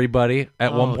everybody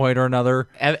at one point or another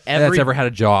that's every ever had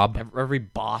a job? every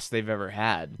boss they've ever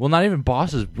had. Well, not even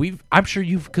bosses. I'm sure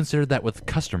you've considered that with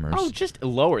customers. Oh, just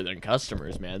lower than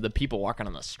customers, man. The people walking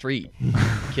on the street.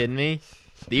 Kidding me?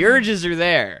 The urges are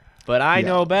there, but I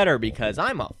know better because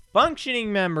I'm a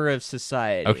functioning member of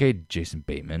society. Okay, Jason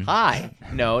Bateman. Hi.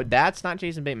 No, that's not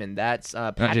Jason Bateman. That's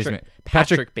Not Patrick, Jason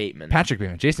Patrick Bateman. Patrick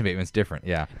Bateman. Jason Bateman's different.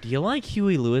 Yeah. Do you like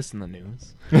Huey Lewis in the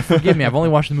news? Forgive me. I've only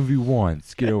watched the movie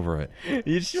once. Get over it.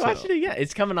 You should watch it again.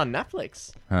 It's coming on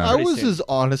Netflix. I Pretty was soon. as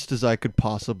honest as I could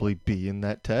possibly be in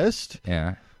that test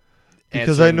Yeah.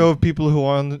 because I Answering- know of people who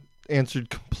are on answered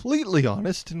completely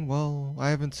honest, and well, I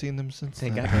haven't seen them since They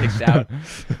then. got kicked out.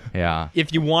 Yeah.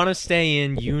 If you want to stay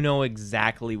in, you know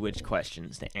exactly which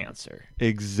questions to answer.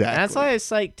 Exactly. That's why a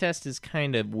psych test is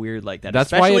kind of weird like that.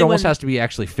 That's why especially it almost when has to be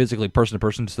actually physically person to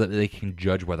person so that they can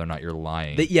judge whether or not you're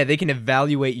lying. they can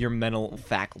evaluate your mental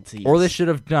faculties. Or they should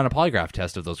have done a polygraph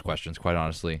test of those questions, quite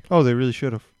honestly. Oh, they really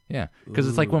should have. Yeah, because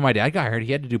it's like when my dad got hired,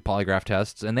 he had to do polygraph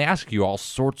tests, and they ask you all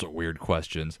sorts of weird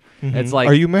questions. It's like,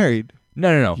 Are you married?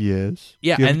 no. Yes.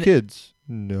 Yeah, Do you have and- kids?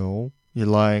 No. You're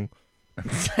lying.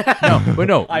 No, but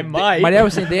no. I might. My dad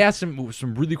was saying they asked him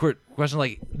some really quick questions.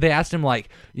 Like they asked him, like,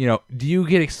 do you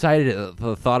get excited at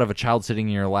the thought of a child sitting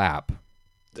in your lap?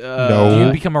 No. Do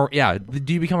you become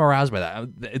aroused by that?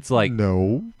 It's like,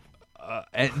 No.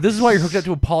 and this is why you're hooked up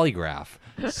to a polygraph.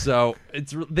 So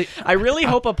it's I really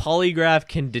hope a polygraph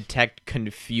can detect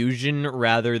confusion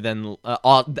rather than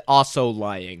also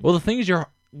lying. well. The thing is,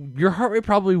 your heart rate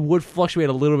probably would fluctuate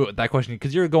a little bit with that question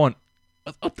because you're going.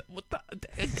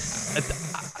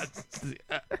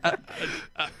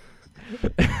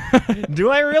 Do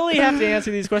I really have to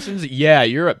answer these questions? Yeah,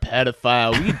 you're a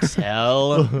pedophile. We can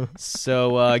tell.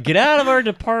 So get out of our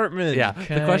department. Yeah.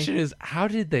 okay? The question is, how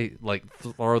did they like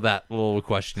throw that little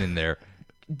question in there?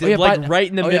 Right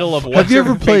in the middle of. Have you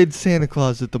ever played Santa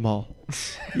Claus at the mall?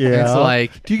 Yeah. It's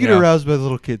like, Do you get aroused by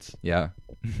little kids? Yeah.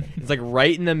 It's like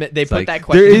right in the middle. They It's put like, that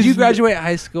question. Did you graduate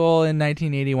high school in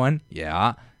 1981?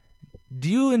 Yeah. Do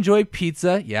you enjoy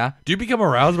pizza? Yeah. Do you become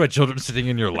aroused by children sitting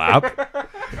in your lap?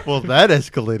 Well, that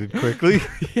escalated quickly.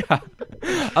 Yeah.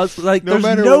 I was like, No there's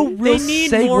matter no what- real They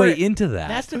need segue more- into that.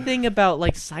 That's the thing about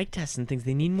like psych tests and things.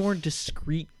 They need more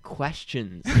discreet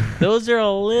questions. Those are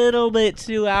a little bit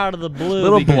too out of the blue.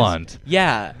 Little because- blunt.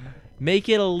 Yeah, make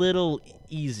it a little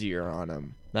easier on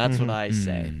them. That's what I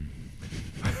say.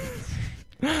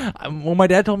 When my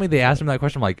dad told me they asked him that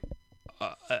question, I'm like,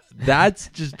 that's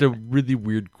just a really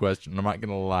weird question. I'm not going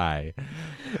to lie.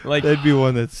 Like, That'd be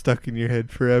one that's stuck in your head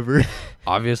forever.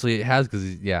 Obviously it has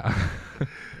because, yeah.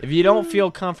 if you don't feel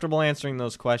comfortable answering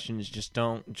those questions, just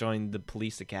don't join the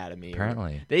police academy.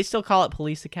 Apparently. They still call it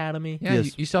police academy? Yeah,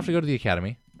 Yes. you still have to go to the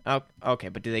academy. Oh, okay,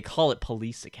 but do they call it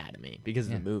police academy because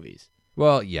of the movies?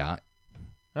 Well, yeah.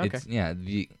 Okay. It's,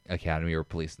 the academy or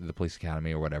the police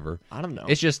academy or whatever. I don't know.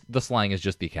 It's just, the slang is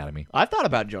just the academy. I've thought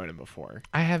about joining before.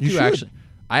 I have You to should.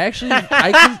 actually.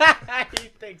 I can. He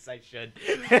thinks I should.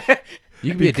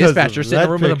 You can be a Because of dispatcher, sit in a that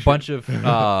room with picture.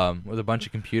 a bunch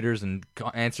of computers and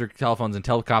answer telephones and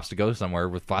tell cops to go somewhere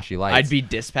with flashy lights. I'd be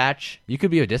dispatch. You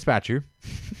could be a dispatcher.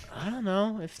 I don't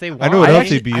know if they want. I know what I else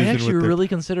actually, they'd be I using actually with their- really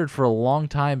considered for a long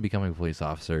time becoming a police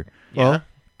officer. Well,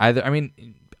 Either, I mean,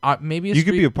 maybe you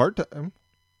could be a part-time.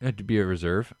 to be a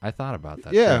reserve. I thought about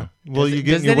that. Yeah. too. Well, Does you it-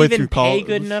 get does your that way even through pay college.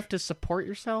 good enough to support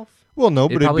yourself? Well, no, It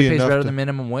but it'd probably be pays enough better to. than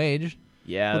minimum wage.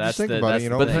 Yeah, Well, that's just think the. about it, That's you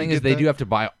the know, But the you thing get is, they that. do have to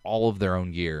buy all of their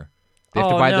own gear. They have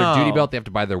to Oh, buy their duty no. belt. They have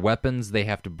to buy their weapons. They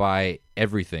have to buy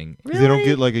everything. 'Cause They don't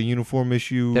get like a uniform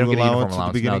issue They don't get a allowance uniform at the allowance.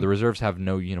 No, beginning. the reserves have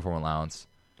no uniform allowance.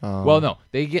 Oh. Well, no,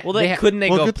 they get. Well, they couldn't they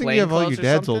well, go good thing plain you have all clothes your or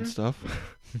dad's old something?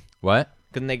 stuff. What?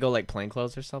 Couldn't they go like plain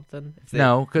clothes or something? If they-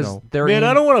 No, because No. they're Man, in-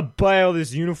 I don't want to buy all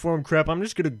this uniform crap. I'm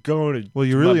just gonna go to. Well,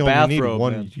 you to really my only need bathrobe,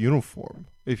 one man. uniform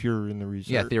if you're in the reserve.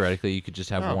 Yeah, theoretically, you could just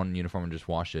have Oh. one uniform and just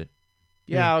wash it.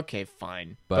 Yeah, okay,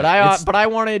 fine. But But I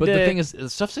it's- wanted But to. the thing is,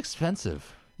 stuff's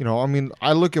expensive. You know, I mean,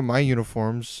 I look at my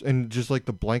uniforms, and just like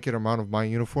the blanket amount of my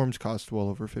uniforms cost well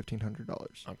over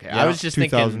 $1,500. okay, I was just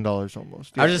thinking. $2,000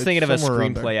 almost. I was Yeah, just thinking of it's a somewhere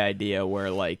around there. screenplay idea where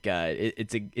like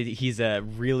he's a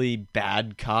really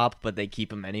bad cop, but they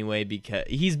keep him anyway because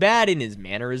he's bad in his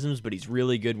mannerisms, but he's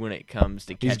really good when it comes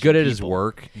to. He's catching good at his people.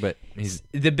 work, but he's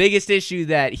The biggest issue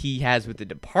that he has with the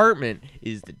department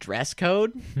is the dress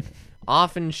code. I'm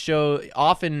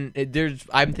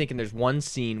thinking there's one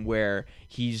scene where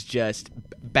he's just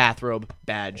bathrobe,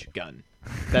 badge, gun.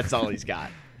 That's all he's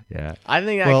got. yeah. I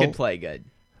think that Well, could play good.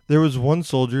 There was one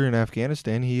soldier in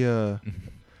Afghanistan.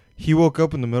 He woke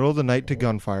up in the middle of the night to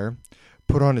gunfire,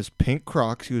 put on his pink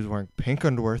Crocs. He was wearing pink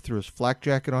underwear, threw his flak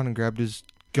jacket on, and grabbed his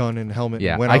gun and helmet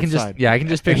Yeah, and went I can outside. just I can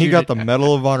just and picture. he got the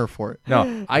Medal of Honor for it.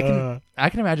 No, I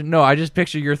can imagine. No, I just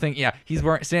picture your thing. Yeah, he's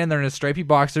standing there in his stripy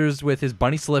boxers with his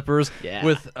bunny slippers, Yeah.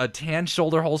 with a tan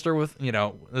shoulder holster with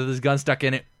with his gun stuck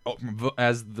in it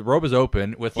as the robe is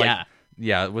open with like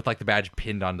with like the badge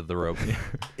pinned onto the robe.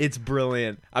 It's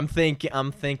brilliant. I'm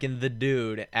thinking the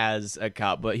dude as a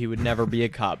cop, but he would never be a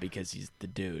cop because he's the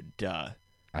dude. Duh.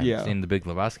 I've Yeah. seen The Big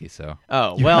Lebowski, so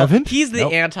Oh, You well, haven't? he's the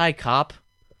Nope. anti-cop,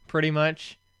 pretty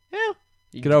much. Yeah.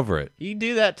 You get over it. You can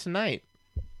do that tonight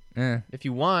if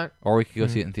you want. Or we could go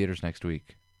see it in theaters next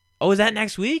week. Oh, is that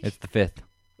next week? It's the 5th.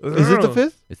 Is it the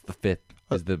 5th? It's the 5th.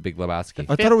 Is the Big Lebowski?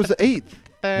 I thought it was the 8th.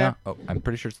 No. Oh, I'm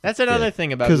pretty sure it's the That's another 5th.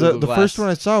 thing about Because Google the Glass. first one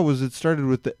I saw was it started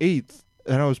with the 8th,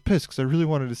 and I was pissed because I really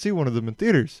wanted to see one of them in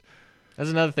theaters. That's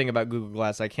another thing about Google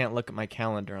Glass. I can't look at my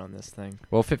calendar on this thing.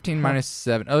 Well, 15 minus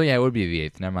 7. Oh, yeah, it would be the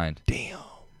 8th. Never mind. Damn.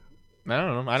 I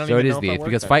don't know. I don't So even it know is the if I 8th work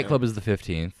because that Fight day. Club is the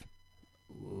 15th.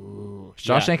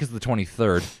 Shawshank is the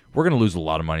 23rd. We're going to lose a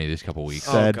lot of money these couple weeks.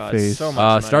 Oh, Sad God, face. so much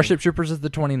money. Starship Troopers is the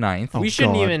 29th. Oh, We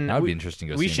shouldn't God. even. That would we- be interesting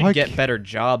to go We see. should Why get can't- better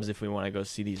jobs if we want to go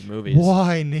see these movies.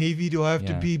 Why, Navy, do I have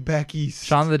to Yeah. be back east?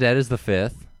 Shaun of the Dead is the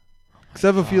 5th. Because I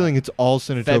have a feeling it's all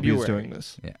Cinetopia's February. doing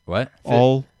this. Yeah. What?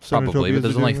 All Probably, Cinetopias but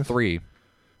there's are only doing this? 3.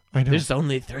 I know. There's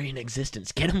only 3 in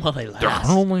existence. Get them while they There can last.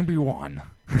 only be one.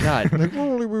 God. There can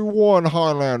only be one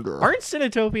Highlander. Aren't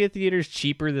Cinetopia theaters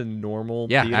cheaper than normal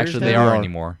Yeah, theaters actually, now? they They are are.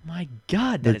 anymore. My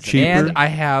God, They're that is cheaper. And I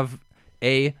have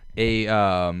a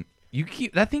you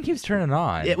keep that thing keeps turning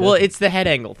on. Well, it's the head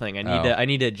angle thing. Oh. I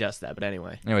need to adjust that. But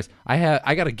anyway, Anyways,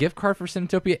 I got a gift card for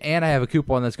Cinetopia, and I have a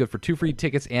coupon that's good for 2 free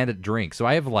tickets and a drink. So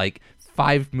I have like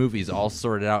 5 movies all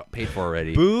sorted out, paid for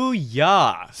already.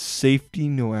 booyah! Safety,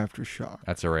 no aftershock.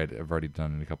 That's all right. I've already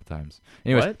done it a couple times.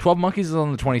 Anyways, What? 12 Monkeys is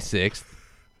on the 26th.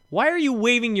 Why are you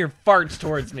waving your farts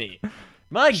towards me?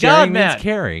 My God, Sharing man! means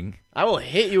caring. I will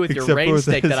hit you with your Except rain for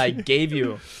stick this. that I gave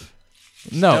you.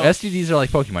 No, No. STDs are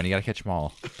like Pokemon. You gotta catch them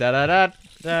all. Da da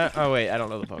da. Oh wait, I don't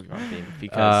know the Pokemon theme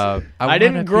because I wanna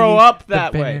didn't grow be up the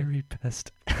that way. very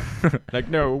best. Like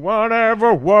no one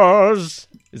ever was.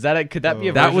 Is that it? Could that be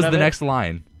a That version was of the it? next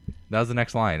line. That was the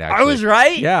next line. I Actually, was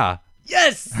right. Yeah.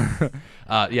 Yes.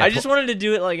 Yeah. I just wanted to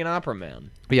do it like an opera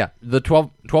man. But yeah, the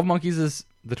 12 Monkeys is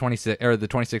the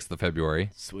 26th of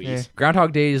February. Sweet. Yeah.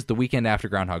 Groundhog Day is the weekend after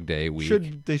Groundhog Day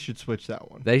week. They should switch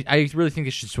that one. I really think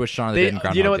they should switch Shaun of the They, Dead and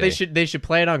Groundhog you know what Day. they should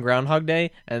play it on Groundhog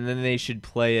Day and then they should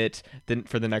play it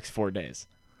for the next 4 days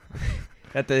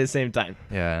at the same time.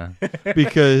 Yeah.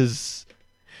 Because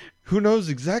who knows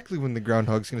exactly when the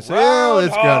groundhog's going to say, "Oh,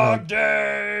 it's Groundhog."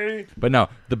 Day. But no,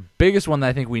 the biggest one that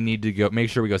I think we need to go make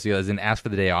sure we go see as in ask for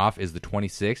the day off is the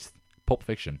 26th, Pulp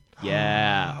Fiction.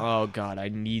 Yeah. Oh God, I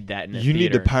need that in a You need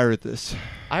to theater. pirate this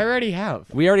I already have.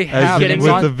 We already As have in it. It's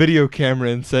with on- the video camera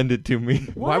and send it to me.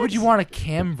 Why would you want a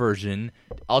cam version?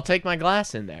 I'll take my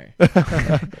glass in there.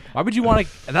 Why would you want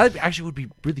to? And that actually would be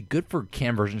really good for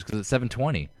cam versions because it's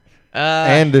 720.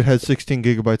 And it has 16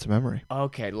 gigabytes of memory.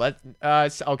 Okay,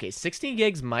 okay, 16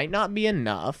 gigs might not be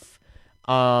enough.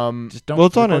 Just don't. Well,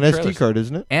 it's on an record SD trailers. card,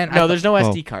 isn't it? And No, there's no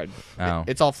SD card. Oh.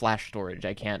 It's all flash storage.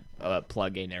 I can't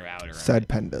plug in or out or Sad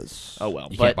pandas. Oh well,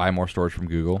 you but can't buy more storage from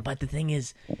Google. but the thing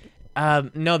is,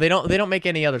 no, they don't make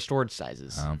any other storage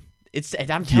sizes. I'm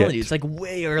telling Yet. you, it's like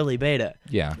way early beta.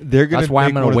 Yeah, They're going That's to why make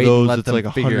I'm gonna one of wait and those let that's them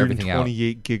like figure everything out.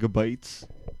 128 gigabytes.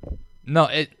 No,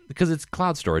 because it's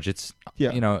cloud storage. It's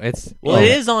Yeah. it's Well, it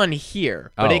is on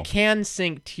here, but Oh. it can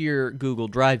sync to your Google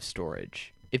Drive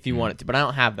storage if you want it to. But I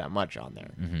don't have that much on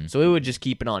there, so it would just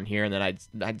keep it on here, and then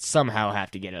I'd somehow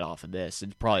have to get it off of this.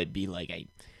 It'd probably be like I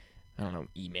don't know,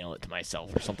 email it to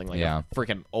myself or something like Yeah. a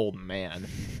freaking old man.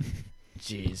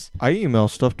 Jeez, I email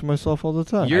stuff to myself all the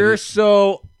time. you're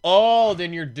so old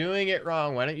and you're doing it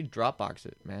wrong. Why don't you Dropbox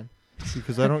it, man?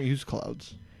 Because I don't use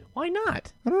clouds. Why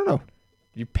not? I don't know.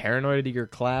 You paranoid of your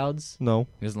clouds? No.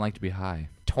 He doesn't like to be high.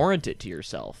 Torrent it to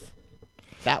yourself.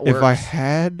 That works. If I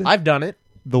had I've done it.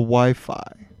 the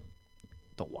Wi-Fi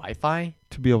The Wi-Fi?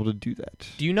 to be able to do that.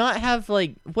 Do you not have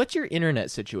what's your internet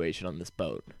situation on this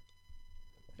boat?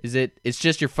 It's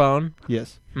just your phone?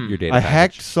 Yes. Your data. I package.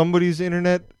 hacked somebody's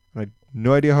internet. I had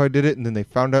no idea how I did it, and then they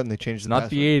found out and they changed It's the not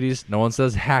password. the 80s. No one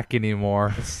says hack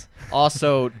anymore.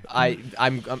 Also,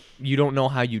 I'm you don't know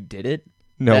how you did it?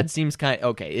 No. That seems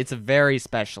okay, it's a very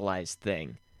specialized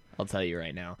thing. I'll tell you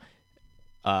right now.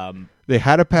 They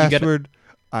had a gotta- password.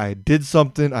 I did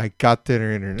something. I got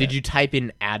their internet. Did you type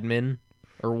in admin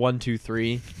or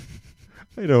 123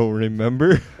 I don't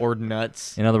remember. or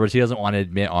nuts? In other words, he doesn't want to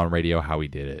admit on radio how he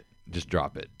did it. Just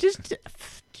drop it. Just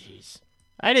jeez.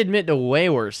 I'd admit to way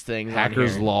worse things. on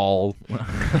Hackers here. lol.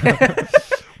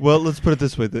 Well, let's put it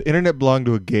this way: the internet belonged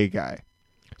to a gay guy,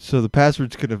 so the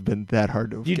passwords couldn't have been that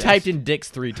hard to have You guessed. typed in dicks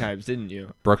 3 times, didn't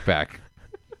you? Brokeback.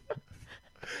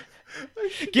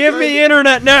 Give me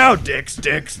internet now, dicks.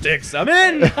 I'm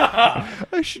in.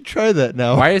 I should try that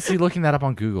now. Why is he looking that up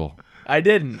on Google? I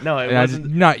didn't. No, it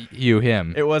wasn't. Not you,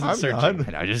 him. It wasn't I'm searching.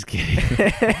 not. No, just kidding.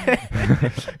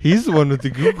 He's the one with the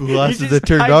Google glasses just that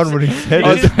turned types on when he said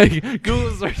I it. was like,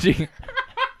 Google searching.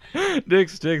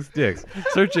 Dicks.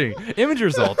 Searching image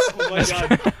results. Oh my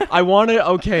God. I want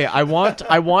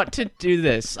to do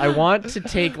this. I want to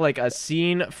take like a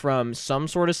scene from some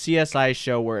sort of CSI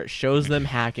show where it shows them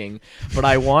hacking, but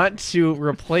I want to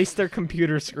replace their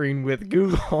computer screen with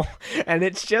Google, and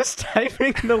it's just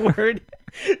typing the word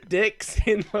dicks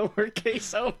in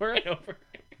lowercase over and over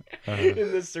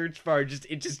in the search bar.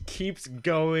 It just keeps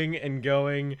going and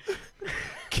going.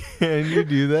 Can you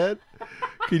do that?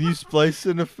 Can you splice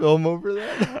in a film over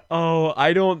that? Oh,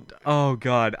 I don't. Oh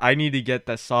God, I need to get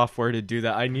the software to do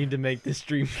that. I need to make this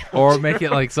dream come Or true. make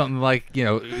it like something like,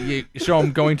 you show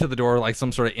them going to the door, like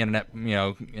some sort of internet,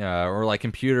 or like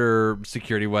computer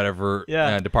security, whatever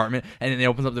department, and then it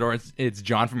opens up the door. It's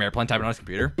John from Airplane typing on his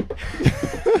computer.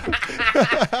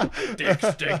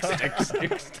 Dicks.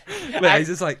 But he's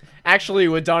just like, Actually,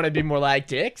 with Don, it'd be more like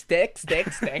dicks.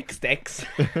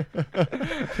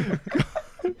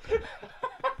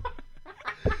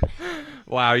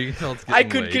 wow, you can tell it's getting I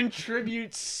could late.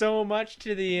 contribute so much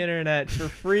to the internet for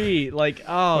free. Like,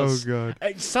 oh God.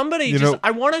 Somebody You just, know-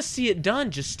 I want to see it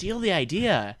done. Just steal the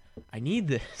idea. I need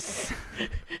this.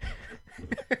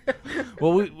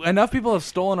 Well, enough people have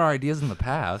stolen our ideas in the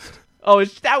past. Oh,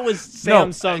 that was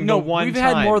Samsung. No, the one we've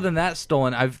time. had more than that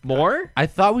stolen. More? I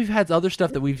thought we've had other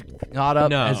stuff that we've thought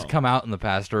up No. has come out in the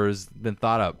past or has been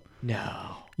thought up.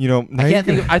 No. You know, now I you can't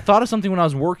can- think. I thought of something when I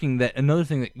was working. That another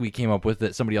thing that we came up with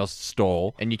that somebody else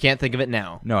stole. And you can't think of it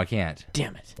now. No, I can't.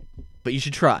 Damn it. But you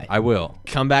should try. I will.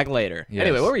 Come back later. Yes.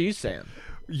 Anyway, what were you saying?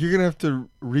 You're gonna have to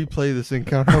replay this and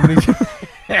count how many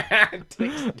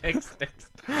Dicks.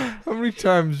 how many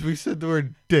times we said the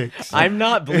word dicks. I'm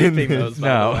not bleeping this. those, by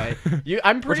No. the way.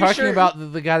 I'm We're pretty talking sure about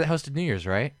the guy that hosted New Year's,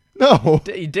 right? No.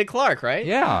 Dick Clark, right?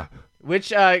 Yeah. Which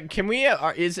can we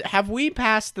have we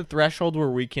passed the threshold where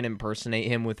we can impersonate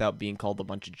him without being called a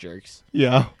bunch of jerks?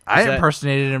 Yeah. I that-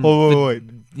 impersonated him. Wait.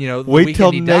 The Wait weekend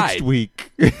till he next died.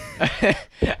 week.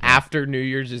 After New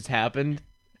Year's has happened.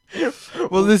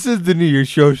 Well, this is the New Year's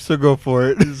show, so go for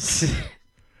it.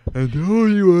 And all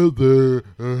you out there,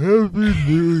 a happy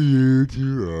New Year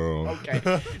to all.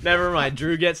 Okay. Never mind.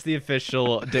 Drew gets the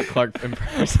official Dick Clark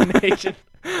impersonation.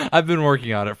 I've been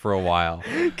working on it for a while.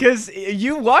 Because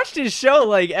you watched his show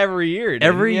like every year. Didn't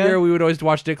Every ya? year we would always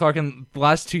watch Dick Clark, and the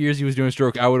last 2 years he was doing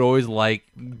Stroke, I would always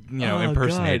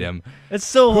impersonate God. him. It's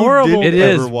so Who horrible. didn't It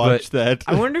is, ever watch that?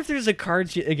 I wonder if there's a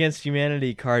Cards Against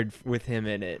Humanity card with him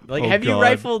in it. Like, Oh, have you God.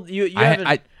 rifled? You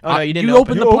haven't. Oh no, you didn't. You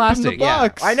open opened it. the You plastic. opened the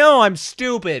box. I know. I'm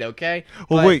stupid. Okay.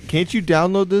 Well, But- wait, can't you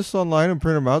download this online and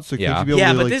print them out? So Yeah. can't you be able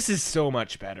Yeah, to but like... this is so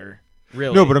much better.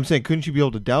 Really. No, but I'm saying, couldn't you be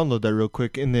able to download that real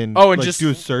quick and then Oh, and like, just do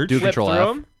a search? do flip Control through F.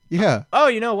 'em? Yeah. Oh,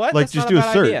 you know what? Like, That's just not do a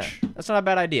bad idea. search. That's not a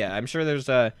bad idea. I'm sure there's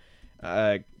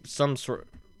some sort.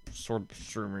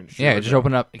 Yeah, just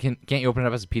open it up. Can't you open it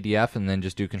up as a PDF and then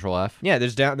just do Control F? Yeah,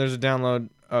 there's a download.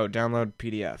 Oh, download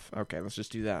PDF. Okay, let's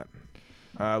just do that.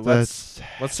 Let's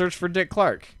search for Dick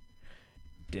Clark.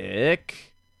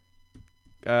 Dick.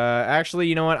 Actually,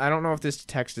 you know what? I don't know if this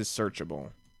text is searchable.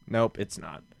 Nope, it's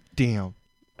not. Damn.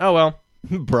 Oh well.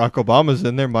 Barack Obama's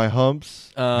in there, my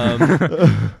humps.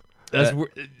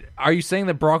 Are you saying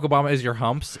that Barack Obama is your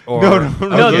humps? Or No, No,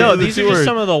 those no, are the these are two just words.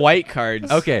 some of the white cards.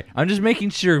 Okay, I'm just making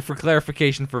sure for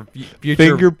clarification for future.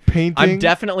 Finger painting. I'm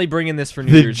definitely bringing this for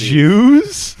New the Year's Eve.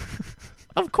 Jews?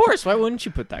 Of course. Why wouldn't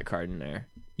you put that card in there?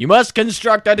 You must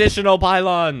construct additional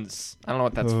pylons. I don't know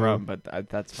what that's from, but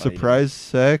that's funny to me. Surprise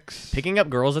sex. Picking up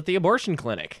girls at the abortion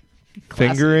clinic. Classy.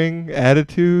 Fingering.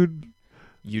 Attitude.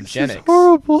 This is Eugenics.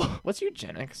 horrible. What's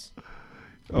eugenics?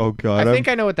 Oh, God. I think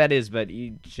I know what that is, but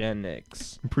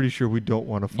eugenics. I'm pretty sure we don't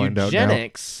want to find out now.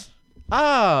 Eugenics.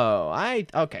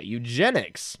 Okay.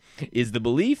 Eugenics is the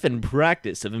belief and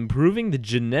practice of improving the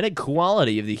genetic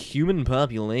quality of the human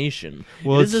population.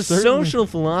 Well, it is a it's certainly- social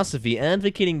philosophy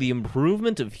advocating the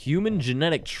improvement of human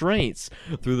genetic traits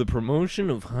through the promotion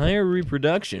of higher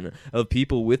reproduction of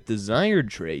people with desired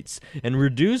traits and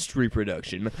reduced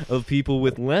reproduction of people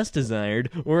with less desired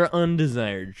or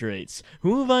undesired traits.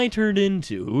 Who have I turned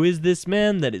into? Who is this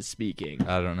man that is speaking?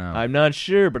 I don't know. I'm not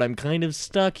sure, but I'm kind of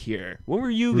stuck here. What were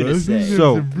you gonna say?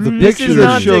 So, the This picture is that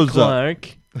not Dick shows up.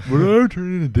 Clark. We're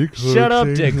turning into Dick Clark. Shut up,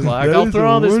 saying Dick that Clark. that I'll is throw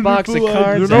a all this box of wonderful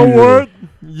cards idea. You at know you. what?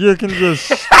 You can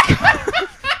just...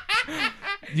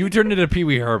 You turned into Pee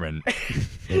Wee Herman.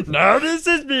 No, this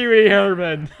is Pee Wee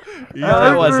Herman.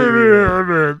 That wasn't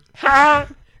me. Ha!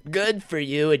 Good for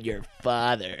you and your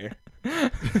father.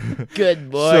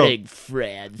 Good morning,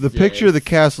 Francis. The picture of the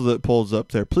castle that pulls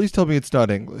up there. Please tell me it's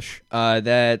not English.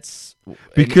 That's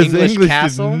Because an the English English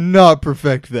castle. did not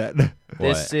perfect that.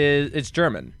 This is it's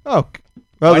German. Oh,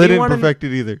 well, Why they do you didn't wanna- perfect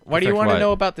it either. Why do you Perfect want to what?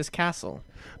 know about this castle?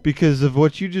 Because of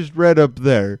what you just read up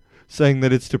there. saying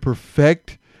that it's to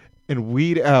perfect and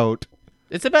weed out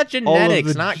It's about all of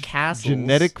genetics, the not castles.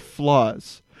 genetic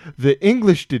flaws. The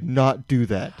English did not do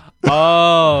that.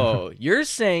 Oh, you're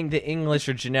saying the English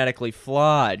are genetically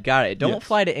flawed. Got it. Don't Yes.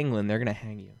 fly to England. They're going to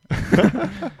hang you.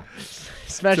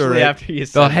 Especially alright. after you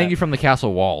said They'll that. hang you from the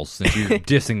castle walls since you're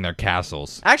dissing their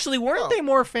castles. Actually, weren't they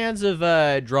more fans of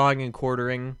drawing and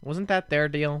quartering? Wasn't that their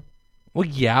deal? Well,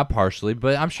 yeah, partially,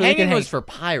 but I'm sure they Hanging can hang. was for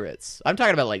pirates. I'm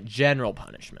talking about like general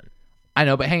punishment. I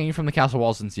know, but hanging you from the castle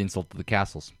walls since you insulted the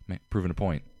castles, proving a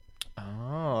point.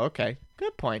 Oh, okay.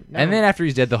 Good point. No. And then after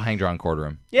he's dead, they'll hang, draw, and quarter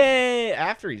him. Yay!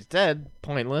 After he's dead,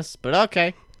 pointless. But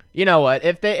okay. You know what?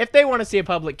 If they want to see a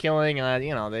public killing,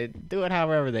 they do it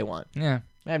however they want. Yeah.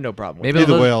 I have no problem with Maybe it.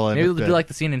 Either they'll, way, I'll end maybe up they'll do dead. like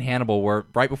the scene in Hannibal where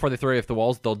right before they throw you off the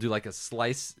walls, they'll do like a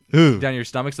slice Ooh. down your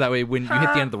stomach so that way when you hit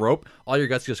the end of the rope, all your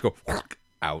guts just go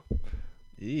out.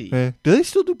 Eee. Do they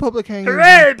still do public hangings?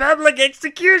 Hooray! Public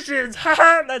executions!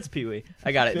 Haha! That's Pee-wee.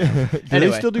 I got it. Do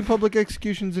Anyway. they still do public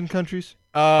executions in countries?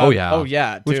 Oh, yeah. Oh,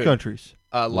 yeah. Dude. Which countries?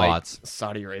 Like Lots.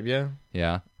 Saudi Arabia.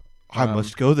 Yeah. I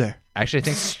must go there. Actually, I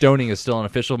think stoning is still an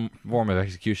official form of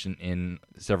execution in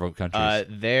several countries.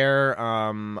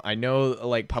 I know,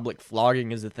 like, public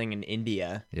flogging is a thing in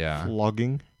India. yeah.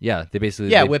 Flogging. Yeah, they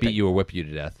basically Yeah, they whipping. beat you or whip you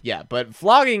to death. Yeah, but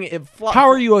flogging... How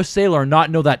are you a sailor and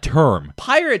not know that term?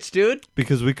 Pirates, dude!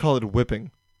 Because we call it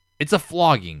whipping. It's a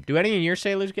flogging. Do any of your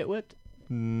sailors get whipped?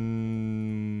 They're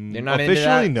not into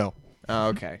officially, that? no. Oh,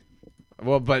 okay.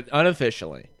 Well, but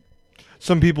unofficially.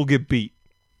 Some people get beat.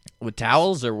 With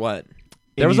towels or what?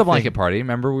 There was a Anything. blanket party.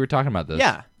 Remember we were talking about this?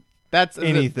 Yeah. That's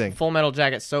Anything. Full Metal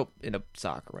Jacket soap in a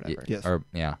sock or whatever. Yes. Or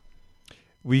yeah.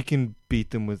 We can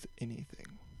beat them with anything.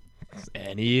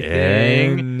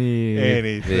 Anything.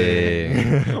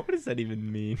 Anything. What does that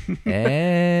even mean?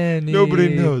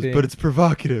 Nobody knows, but it's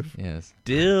provocative. yes.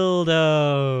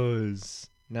 Dildos.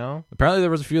 No? Apparently there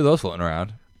was a few of those floating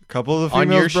around. A couple of the On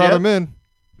your females brought ship? them in.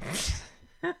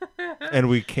 And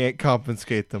we can't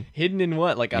confiscate them. Hidden in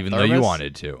what? Like a Even though thermos? you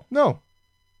wanted to. No.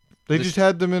 They just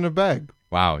had them in a bag.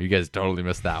 Wow, you guys totally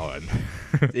missed that one.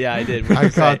 Yeah, I did. I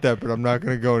caught that, but I'm not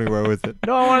going to go anywhere with it.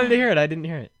 No, I wanted to hear it. I didn't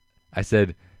hear it. I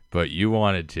said, but you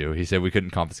wanted to. He said we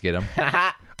couldn't confiscate him.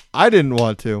 I didn't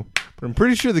want to, but I'm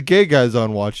pretty sure the gay guys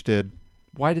on watch did.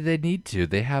 Why did they need to?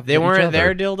 They have They each weren't other.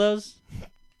 their dildos?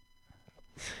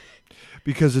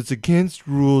 Because it's against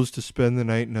rules to spend the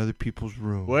night in other people's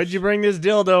rooms. Why'd you bring this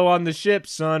dildo on the ship,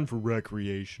 son? For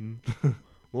recreation.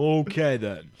 Okay,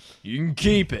 then. You can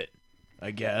keep it, I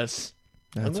guess.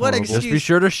 That's What horrible. Just be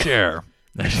sure to share.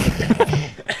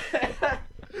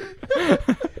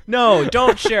 No,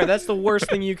 don't share. That's the worst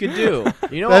thing you could do.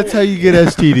 You know That's how you get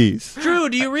STDs. Drew,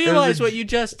 do you realize what you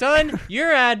just done?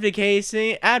 You're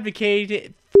advocating.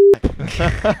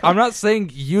 I'm not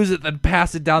saying use it then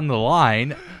pass it down the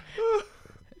line.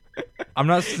 I'm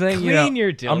not saying Clean your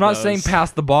I'm not dildos. saying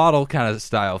pass the bottle kind of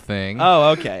style thing.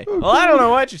 Oh, okay. Well, I don't know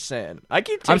what you're saying. I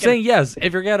keep taking, I'm saying yes.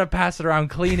 If you're gonna pass it around,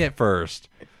 clean it first.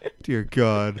 Dear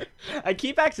God. I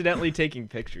keep accidentally taking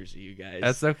pictures of you guys.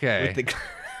 That's okay. With the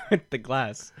with the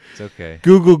glass. It's okay.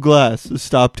 Google Glass.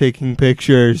 Stop taking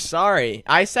pictures. Sorry,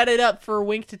 I set it up for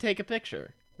Wink to take a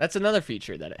picture. That's another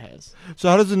feature that it has. So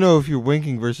how does it know if you're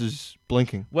winking versus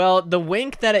blinking? Well, the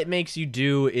wink that it makes you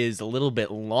do is a little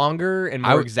bit longer and I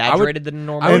more would- exaggerated than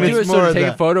normal. I would And do it's it so more to of take a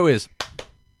that. photo is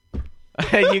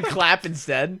You clap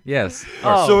instead. yes.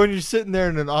 Oh. So when you're sitting there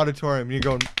in an auditorium, you're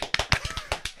going,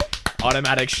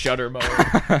 Automatic shutter mode.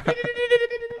 I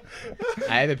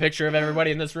have a picture of everybody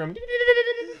in this room.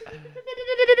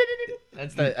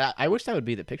 That's the. I wish that would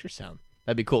be the picture sound.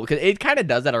 That'd be cool because it kind of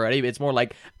does that already. It's more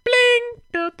like bling,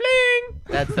 da, bling.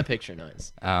 That's the picture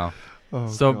noise. Oh. oh,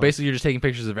 So God. basically, you're just taking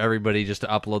pictures of everybody just to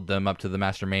upload them up to the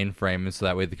master mainframe, and so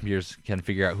that way the computers can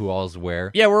figure out who all is where.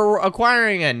 Yeah, we're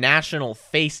acquiring a national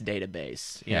face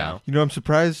database. You know, You know, I'm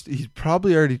surprised. He's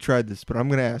probably already tried this, but I'm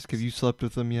going to ask, have you slept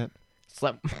with them yet?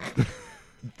 Slep-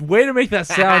 Way to make that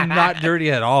sound not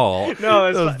dirty at all.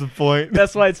 No, That was the point.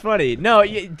 that's why it's funny. No,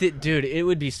 dude, it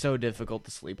would be so difficult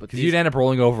to sleep with Because these. you'd end up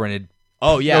rolling over and it'd.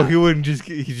 Oh yeah, No, he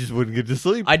just wouldn't get to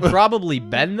sleep. I'd probably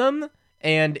bend them,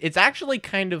 and it's actually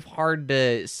kind of hard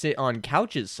to sit on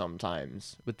couches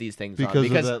sometimes with these things on, because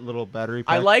because of that little battery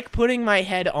I pack. like putting my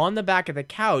head on the back of the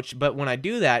couch, but when I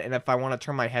do that, and if I want to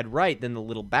turn my head right, then the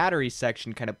little battery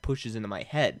section kind of pushes into my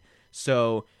head.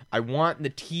 So I want the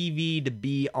TV to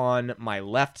be on my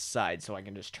left side, so I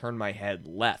can just turn my head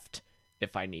left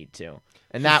if I need to.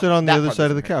 And Just that sit on the that other part side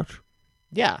of the doesn't hurt. couch.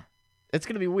 Yeah, It's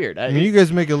gonna be weird. I mean, you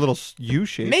guys make a little U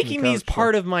shape. Making these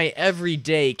part of my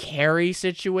everyday carry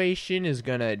situation is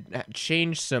gonna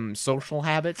change some social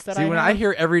habits that See, I when have. I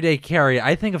hear everyday carry,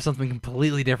 I think of something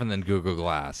completely different than Google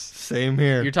Glass. Same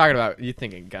here. you're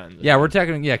thinking guns. Yeah, we're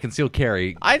talking concealed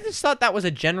carry. I just thought that was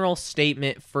a general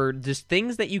statement for just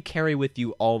things that you carry with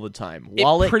you all the time. It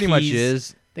Wallet, pretty much keys,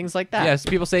 is. things like that. Yes,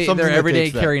 people say Something their that everyday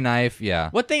takes that. carry knife. Yeah.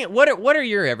 What are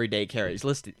your everyday carries?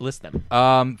 List them.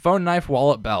 Phone, knife,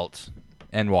 wallet, belt,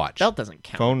 and watch. Belt doesn't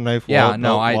count. Phone, knife, Yeah, wallet,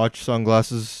 no, belt, watch,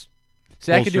 sunglasses.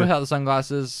 See, I could do holster. without the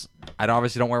sunglasses. I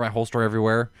obviously don't wear my holster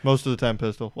everywhere. Most of the time,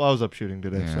 pistol. Well, I was up shooting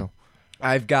today, Yeah. so.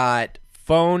 I've got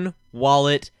phone,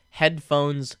 wallet,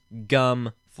 headphones,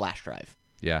 gum, flash drive.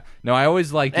 Yeah. No, I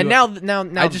always like. And now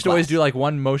I just always glass. do like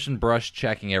one motion brush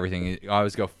checking everything. I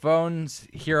always go phones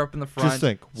here up in the front. Just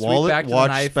think. sweep Wallet, back to the watch,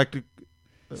 knife.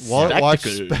 wallet, watch,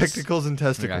 Spectacles. spectacles, and Okay,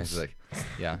 testicles. like,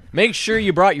 yeah. Make sure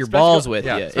you brought your balls with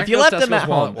yeah, you. If spectacles, you left them testicles, at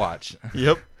wallet, home, watch.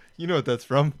 Yep. You know what that's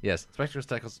from. Yes, spectacles,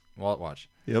 testicles, wallet, watch.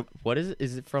 Yep. what is it?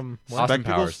 Is it from? Austin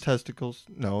Spectacles, Powers. testicles.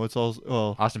 No, it's all.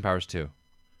 Well, Austin Powers 2.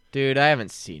 Dude, I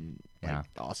haven't seen. Yeah.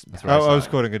 Awesome. That's I, what I saw. I was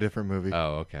quoting a different movie.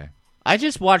 Oh, okay.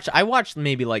 I watched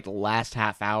maybe like the last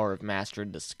half hour of Master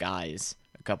in Disguise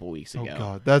a couple weeks Oh ago.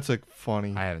 God, that's like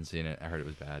funny. I haven't seen it. I heard it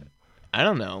was bad. I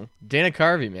don't know. Dana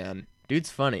Carvey, man, dude's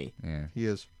funny, Yeah. He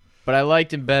is. but I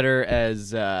liked him better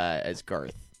as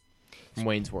Garth from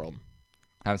Wayne's World.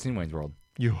 I haven't seen Wayne's World.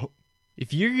 You.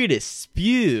 If you're gonna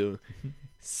spew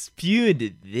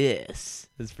into this.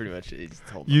 That's pretty much it.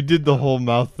 You did the whole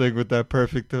mouth thing with that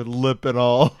perfect lip and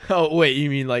all. Oh wait, you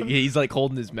mean like he's like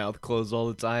holding his mouth closed all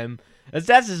the time? That's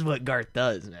just what Garth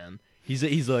does, man.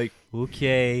 He's like,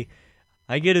 okay,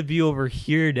 I gotta be over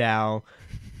here now,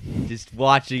 just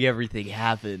watching everything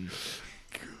happen.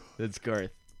 That's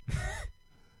Garth.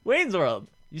 Wayne's World.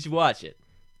 You should watch it.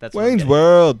 That's what I'm Wayne's getting.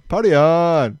 World, party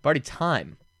on. Party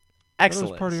time. What Excellent.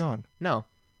 was party on? No.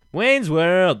 Wayne's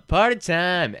World, party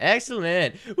time,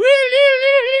 excellent.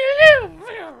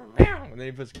 And then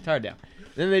he puts the guitar down.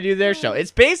 Then they do their show.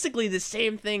 It's basically the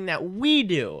same thing that we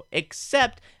do,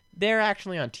 except they're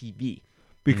actually on TV.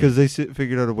 Because they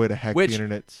figured out a way to hack Which- the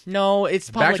internet. No, it's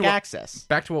Back public to what- access.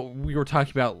 Back to what we were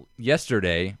talking about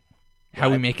yesterday, how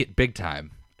we make it big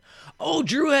time. Oh,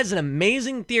 Drew has an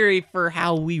amazing theory for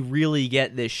how we really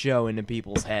get this show into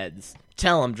people's heads.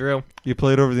 Tell him, Drew. You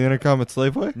played over the intercom at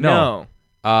Slaveway? No.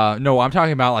 No, I'm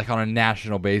talking about like on a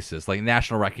national basis, like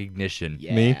national recognition.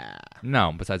 Yeah. Me?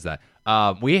 No, besides that.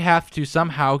 We have to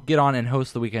somehow get on and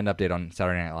host the Weekend Update on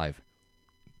Saturday Night Live.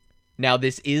 Now,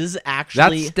 this is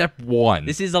actually... That's step one.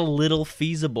 This is a little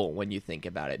feasible when you think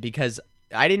about it, because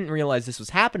I didn't realize this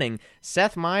was happening.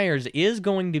 Seth Meyers is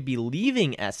going to be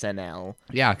leaving SNL.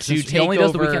 Yeah, to he take only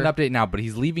does the over- Weekend Update now, but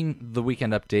he's leaving the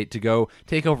Weekend Update to go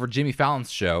take over Jimmy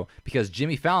Fallon's show because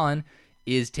Jimmy Fallon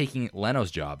is taking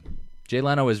Leno's job. Jay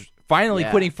Leno is finally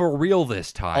Yeah. quitting for real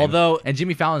this time. And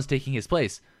Jimmy Fallon's taking his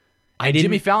place. And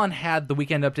Jimmy Fallon had the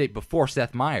Weekend Update before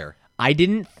Seth Meyer. I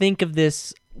didn't think of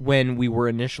this when we were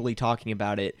initially talking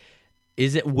about it.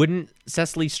 Wouldn't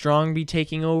Cecily Strong be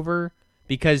taking over?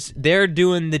 Because they're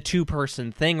doing the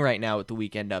two-person thing right now with the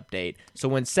Weekend Update. So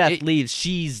when Seth leaves,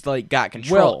 she's like got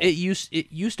control. Well, it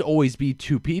used to always be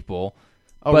two people.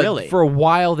 Oh, but really? For a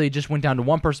while, they just went down to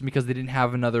one person because they didn't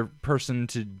have another person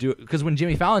to do it. Because when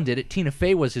Jimmy Fallon did it, Tina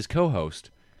Fey was his co-host.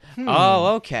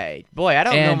 Oh, okay. Boy, I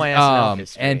don't know my SNL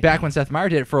history. And back when Seth Meyer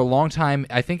did it for a long time,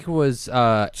 I think it was.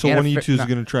 So one of you two is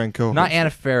going to try and co-host. Not Anna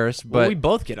Faris, but well, we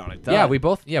both get on it. Though. yeah,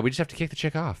 we just have to kick the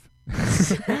chick off.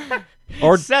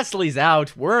 Or Cecily's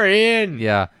out. We're in.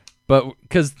 Yeah, but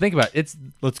because think about it, it's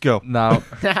Let's go. no.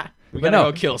 We But gotta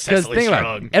no, go kill 'cause Cecily think about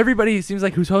Strong. it, everybody seems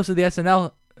like who's hosted the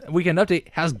SNL Weekend Update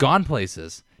has gone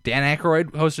places. Dan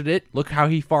Aykroyd hosted it. Look how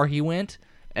far he went.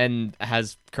 And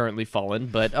has currently fallen,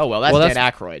 but oh well, that's Well, Dan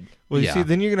Aykroyd. Well, you Yeah. see,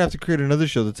 then you're going to have to create another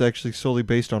show that's actually solely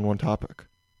based on one topic.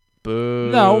 Boo.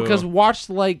 No, because watch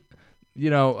say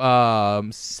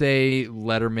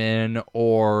Letterman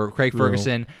or Craig True.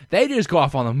 Ferguson. They just go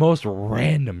off on the most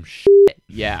random shit.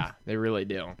 Yeah, they really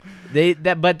do.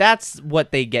 But that's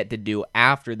what they get to do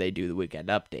after they do the Weekend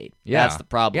Update. Yeah. That's the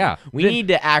problem. Yeah. We need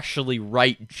to actually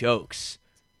write jokes.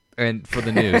 And for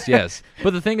the news, yes.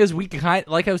 But the thing is, we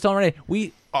like I was telling Renee,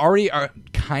 we already are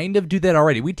kind of do that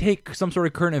already. We take some sort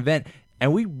of current event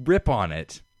and we rip on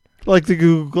it. Like the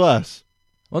Google Glass.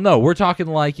 Well, no, we're talking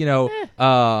like The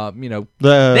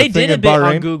They thing did a in bit on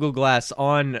Bahrain? Google Glass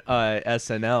on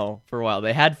SNL for a while.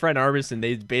 They had Fred Armisen.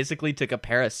 They basically took a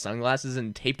pair of sunglasses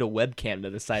and taped a webcam to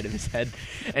the side of his head,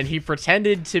 and he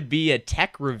pretended to be a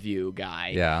tech review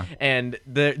guy. Yeah. And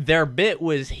their bit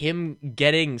was him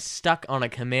getting stuck on a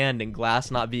command and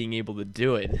Glass not being able to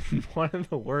do it. One of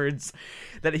the words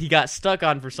that he got stuck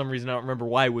on for some reason, I don't remember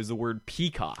why, was the word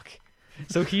peacock.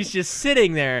 So he's just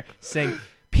sitting there saying,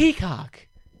 peacock.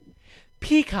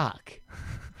 Peacock.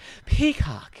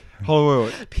 Peacock. Hold on,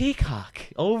 wait. Peacock.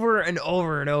 Over and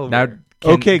over and over. now. Can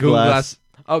Okay, Google Glass.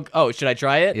 Oh, should I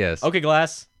try it? Yes. Okay,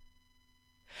 Glass.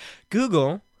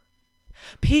 Google.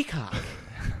 Peacock.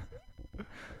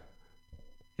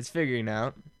 It's figuring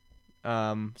out.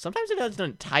 Sometimes it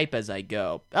doesn't type as I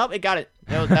go. Oh, it got it.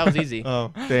 That was easy.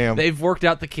 Oh, damn. They've worked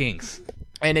out the kinks.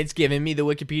 And it's giving me the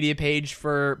Wikipedia page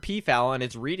for P-Fowl, and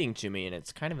it's reading to me, and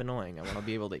it's kind of annoying. I want to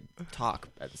be able to talk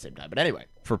at the same time. But anyway,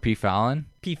 For P. Fallon?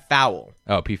 P-Fowl.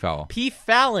 Oh, P. Fowl. P.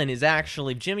 Fallon is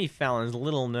actually Jimmy Fallon's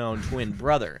little-known twin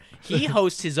brother. He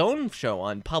hosts his own show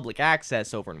on public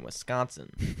access over in Wisconsin.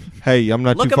 Hey, I'm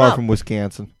not Look too him far up. from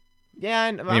Wisconsin. Yeah,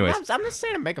 and Anyways. I'm not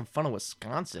saying I'm making fun of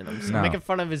Wisconsin. I'm just No. making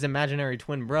fun of his imaginary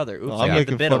twin brother. Oops, Well, I I'm got the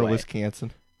making bit fun away. of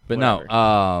Wisconsin. But Whatever.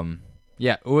 no,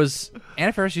 yeah, it was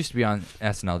Anna Faris used to be on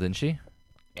SNL, didn't she?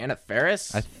 Anna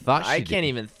Faris? I thought she I did. can't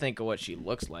even think of what she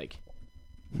looks like.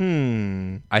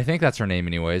 I think that's her name,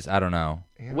 anyways. I don't know.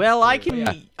 Well, I can,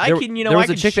 There I was can a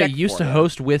chick check that used for to you.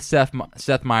 host with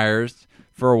Seth Meyers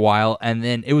for a while, and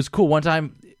then it was cool. One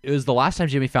time, it was the last time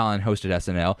Jimmy Fallon hosted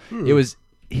SNL. It was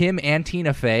him and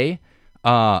Tina Fey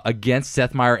against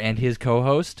Seth Meyers and his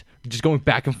co-host, just going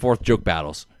back and forth joke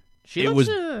battles. She It looks,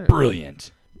 was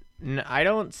brilliant. I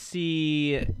don't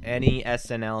see any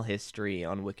SNL history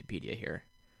on Wikipedia here.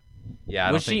 Yeah,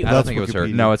 I Was don't she- think, I don't That's think it was her.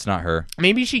 Wikipedia. No, it's not her.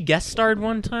 Maybe she guest starred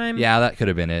one time? Yeah, that could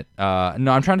have been it. No,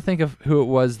 I'm trying to think of who it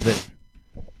was that.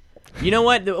 You know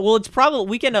what? Well, it's probably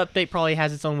Weekend Update probably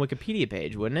has its own Wikipedia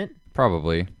page, wouldn't it?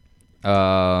 Probably.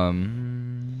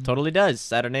 Totally does.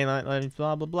 Saturday Night Live,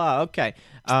 blah blah blah. Okay.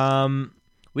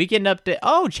 Weekend Update.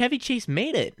 Oh, Chevy Chase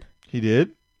made it. He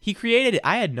did? He created it.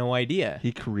 I had no idea.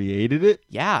 He created it?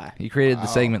 Yeah. He created the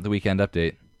segment, The Weekend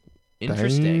Update.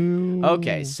 Interesting. Damn.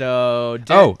 Okay, so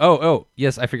Oh,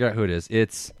 yes, I figured out who it is.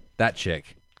 It's that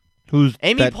chick. Who's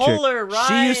Amy that chick? Poehler, right?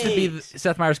 She used to be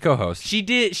Seth Meyers' co-host. She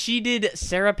did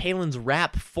Sarah Palin's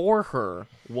rap for her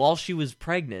while she was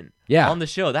pregnant. Yeah. On the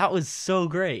show. That was so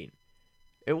great.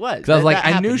 It was. 'Cause I was like, That I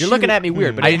happened. knew You're she- looking at me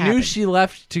weird, but I it knew happened. she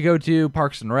left to go to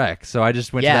Parks and Rec, so I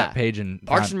just went to Yeah. that page and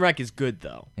Parks found- and Rec is good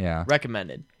though. Yeah.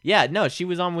 Recommended. Yeah, no, she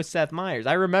was on with Seth Meyers.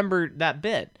 I remember that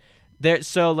bit. There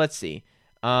so let's see.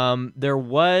 There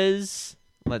was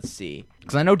let's see.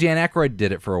 Because I know Dan Aykroyd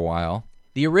did it for a while.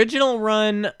 The original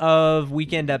run of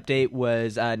Weekend Update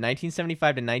was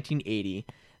 1975 to 1980.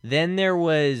 Then there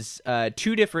was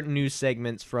two different news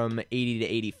segments from 80 to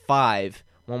 85.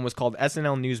 One was called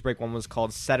SNL Newsbreak. One was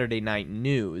called Saturday Night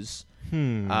News.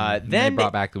 Then they Then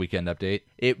brought back the Weekend Update.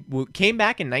 it came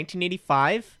back in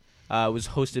 1985. Was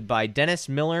hosted by Dennis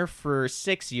Miller for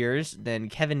 6 years, then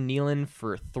Kevin Nealon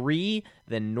for 3,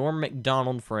 then Norm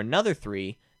Macdonald for another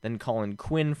 3, then Colin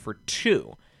Quinn for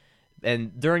 2.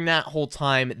 And during that whole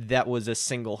time, that was a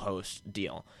single host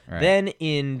deal. Right. Then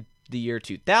in the year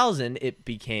 2000, it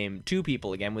became 2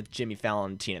 people again with Jimmy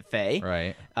Fallon and Tina Fey.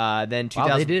 Right. Then Wow,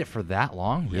 2000, they did it for that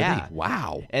long? Really? Yeah.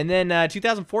 Wow. And then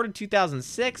 2004 to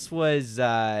 2006 was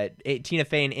Tina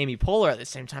Fey and Amy Poehler at the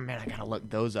same time. Man, I gotta look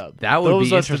those up. That would those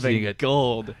be must have interesting. been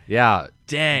gold. Yeah.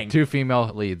 Dang. 2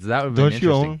 female leads. That would be Don't you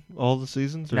interesting. own all the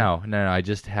seasons? or- No. I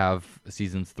just have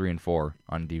seasons 3 and 4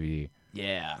 on DVD.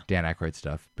 Yeah. Dan Aykroyd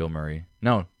stuff. Bill Murray.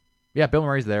 No. Yeah, Bill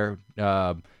Murray's there.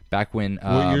 Back when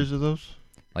What years are those?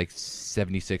 like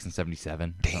 76 and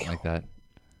 77, something like that.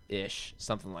 Ish.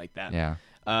 Something like that. Yeah.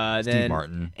 Then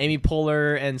Martin. Amy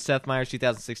Poehler and Seth Meyers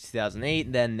 2006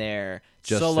 2008. Then their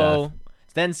Just solo.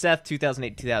 Then Seth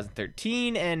 2008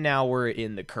 2013. And now we're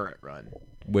in the current run.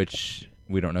 Which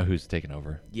we don't know who's taking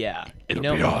over. Yeah. It'll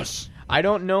be us. I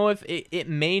don't know if it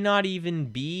may not even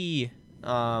be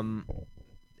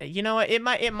you know, it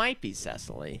might be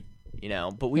Cecily, you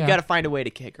know, but we've Yeah. got to find a way to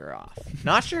kick her off.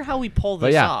 Not sure how we pull this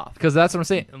But yeah, off. because that's what I'm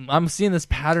saying. I'm seeing this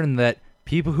pattern that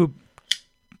people who,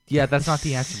 yeah, that's not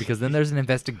the answer because then there's an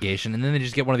investigation and then they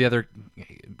just get one of the other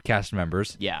cast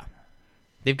members. Yeah.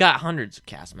 They've got hundreds of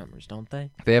cast members, don't they?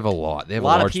 They have a lot. They have A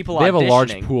lot of large, people They have a large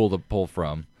auditioning. pool to pull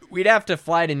from. We'd have to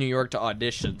fly to New York to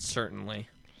audition, certainly.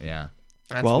 Yeah,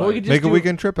 That's Well, why we could just make a do-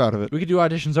 weekend trip out of it. we could do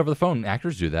auditions over the phone.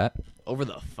 Actors do that. over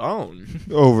the phone.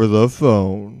 Over the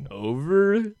phone.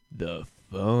 Over the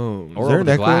phone. Or there over an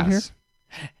the echo in glass.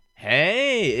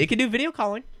 Hey, it can do video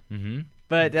calling. Mm-hmm.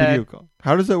 But Video call.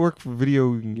 How does that work for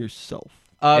videoing yourself?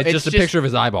 It's just a picture of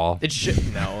his eyeball. It's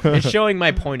it's showing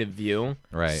my point of view.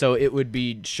 Right. So it would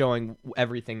be showing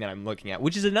everything that I'm looking at,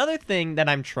 which is another thing that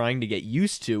I'm trying to get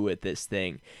used to with this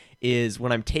thing. Is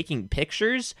when I'm taking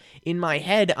pictures, in my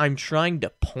head, I'm trying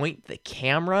to point the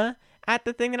camera at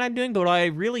the thing that I'm doing, but what I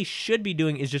really should be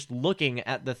doing is just looking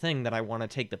at the thing that I want to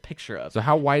take the picture of. So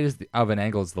how wide of an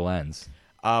angle is the lens?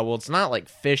 Well, it's not like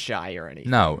fisheye or anything.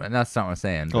 No, and that's not what I'm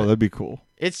saying. Oh, that'd be cool.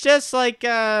 It's just like,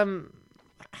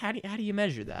 how do you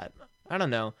measure that? I don't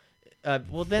know.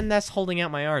 Well, then that's holding out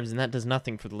my arms, and that does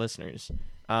nothing for the listeners.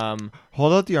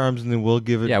 Hold out the arms, and then we'll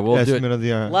give it we'll do estimate of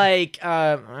the arm. Like,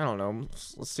 I don't know.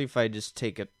 Let's see if I just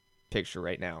take a picture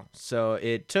right now. So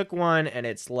it took one, and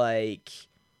it's like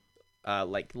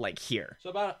here.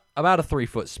 So about a 3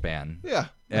 foot span. Yeah. not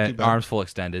too And bad. arms full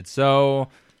extended. So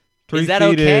 3 Is that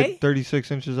feet okay? at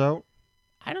 36 inches out.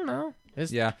 I don't know.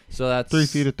 yeah, so that's 3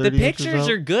 feet at The 30 inches pictures out.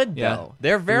 are good though. Yeah.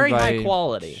 They're very 3 high by-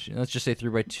 quality. Let's just say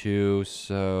 3x2.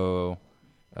 So,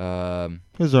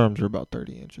 His arms are about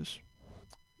 30 inches.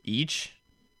 Each?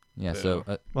 yeah. So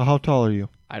Well, how tall are you?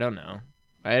 I don't know.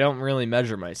 I don't really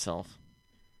measure myself.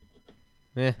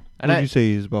 And What would you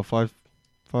say he's about 5'5"?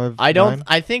 I don't. 9"?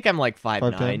 I think I'm like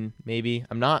 5'9", 5'10"? maybe.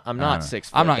 I'm not I don't know. 6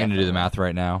 foot. I'm not going to do the definitely. math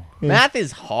right now. Math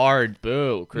is hard.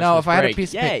 Boo. Christmas No, if I had a break.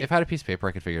 piece, Yay. if I had a piece of paper,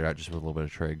 I could figure it out just with a little bit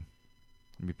of trig.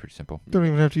 It'd be pretty simple. Don't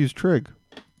even have to use trig.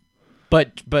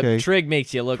 But Okay. trig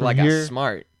makes you look From like here- a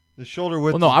smart. The shoulder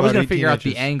width. Well, no, is I was about going to 18 figure out the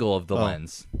inches. angle of the Oh.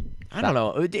 lens. I don't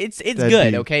know. It's That'd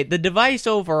good. be- Okay. The device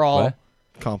overall. What?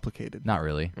 Complicated. Not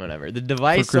really. Whatever. The For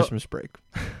device. Christmas break.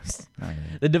 Not really.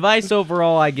 The device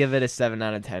overall, I give it a 7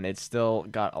 out of 10. It's still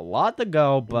got a lot to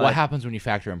go, but What happens when you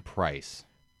factor in price?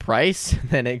 price,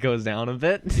 then it goes down a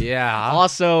bit. Yeah.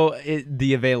 Also,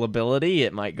 the availability,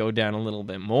 it might go down a little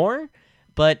bit more.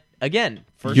 But again,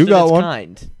 first You of got its one.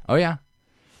 kind. Oh yeah.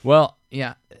 Well,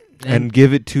 yeah. And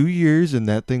give it 2 years, and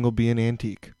that thing will be an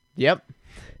antique. Yep.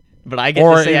 But I get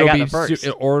to say I it'll got be the first.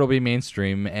 or it'll be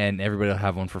mainstream, and everybody will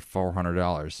have one for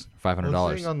 $400, $500. Well,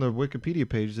 the thing on the Wikipedia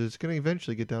page is it's going to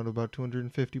eventually get down to about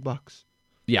 $250.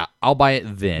 Yeah, I'll buy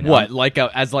it then. What, like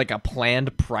as a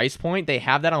planned price point? They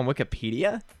have that on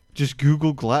Wikipedia? Just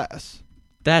Google Glass.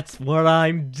 That's what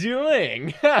I'm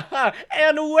doing.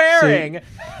 And wearing.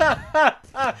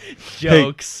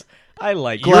 Jokes. I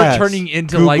like Glass. You're turning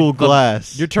into Google like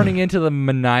Glass. You're turning into the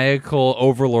maniacal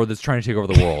overlord that's trying to take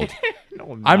over the world.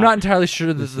 No, I'm not entirely sure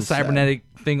that This the is sad. cybernetic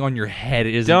thing on your head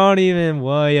is. Don't even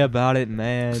worry about it,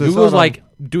 man. So- Google's It's not like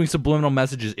doing subliminal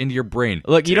messages into your brain.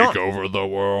 Look, you don't over the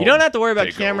world. you don't have to worry about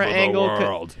Take camera over the angle.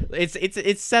 world.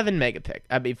 It's 7 megapic.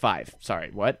 I mean 5.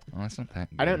 Sorry, what? Oh, that's not that.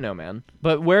 I don't know, man.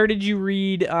 But where did you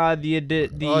read the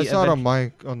Oh, I saw it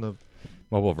on the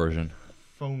Mobile version.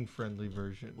 phone-friendly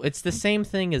version. It's the same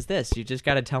thing as this. You just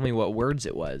got to tell me what words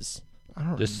it was. I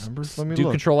don't Just remember. Let me do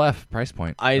look. Control F price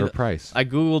point or price. I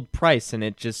googled price and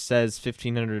it just says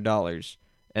 $1,500,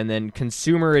 and then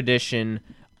consumer edition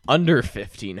under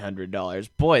 $1,500.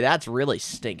 Boy, that's really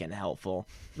stinking helpful.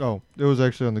 Oh, it was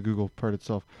actually on the Google part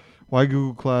itself. Why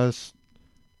Google Glass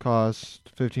costs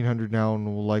 $1,500 now and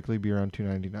will likely be around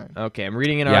 $299. Okay, I'm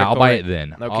reading an Yeah, article. I'll buy right- it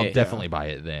then. Okay. I'll definitely buy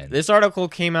it then. This article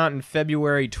came out in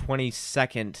February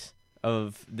 22nd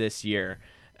of this year.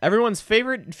 Everyone's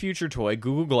favorite future toy,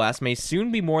 Google Glass, may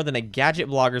soon be more than a gadget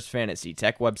blogger's fantasy.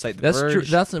 Tech website The That's Verge. true.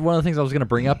 That's one of the things I was going to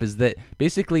bring up is that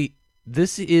basically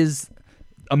this is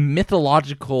a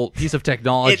mythological piece of it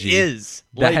technology is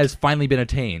that like, has finally been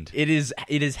attained. It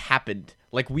has happened.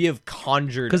 Like we have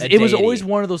conjured. Because a it was deity. always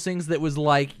one of those things that was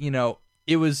like,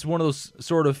 it was one of those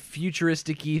sort of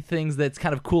futuristic-y things that's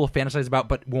kind of cool to fantasize about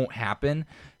but won't happen.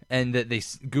 And that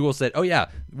Google said, oh yeah,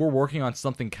 we're working on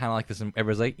something kind of like this. And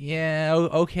everybody's like, yeah,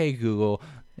 okay, Google.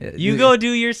 You go do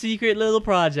your secret little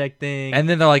project thing. And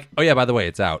then they're like, oh yeah, by the way,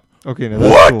 it's out. Okay, now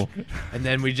that's cool. And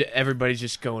then everybody's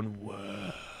just going,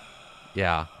 whoa.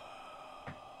 Yeah.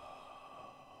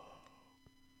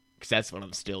 Because that's what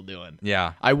I'm still doing.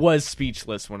 Yeah. I was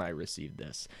speechless when I received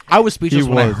this. I was speechless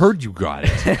when I was. heard you got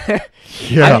it.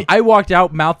 Yeah. I walked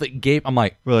out, mouth agape. I'm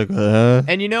like, We're like,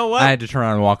 And you know what? I had to turn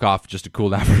around and walk off just to cool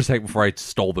down for a second before I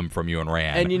stole them from you and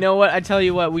ran. And you know what? I tell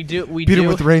you what, we beat do him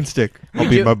with the rain stick. I'll we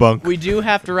beat do- my bunk. We do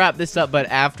have to wrap this up, but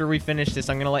after we finish this,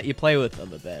 I'm gonna let you play with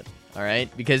them a bit. All right?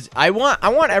 Because I want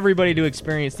everybody to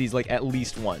experience these like at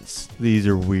least once. These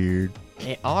are weird.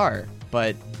 They are,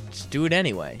 but just do it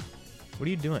anyway. What are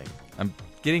you doing? I'm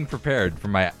getting prepared for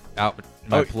my Oh.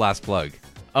 last plug.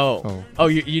 Oh,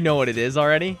 you know what it is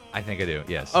already? I think I do.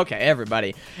 Yes. Okay,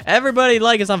 everybody. Everybody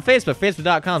like us on Facebook,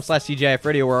 facebook.com/TGIF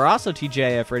Radio. We're also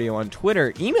TGIF Radio on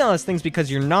Twitter. Email us things because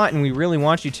you're not, and we really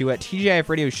want you to, at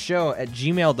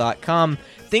TGIFradioshow@gmail.com.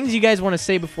 Things you guys want to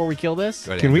say before we kill this?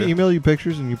 Go ahead, Can we Andrew. email you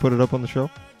pictures and you put it up on the show?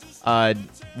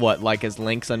 What, like as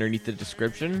links underneath the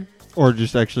description? Or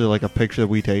just actually like a picture that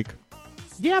we take?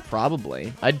 Yeah,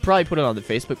 probably. I'd probably put it on the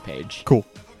Facebook page. Cool.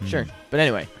 Sure. But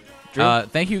anyway. Drew?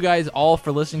 Thank you guys all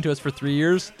for listening to us for 3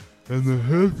 years. And the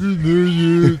Happy New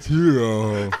Year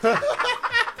to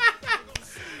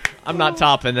I'm not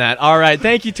topping that. All right.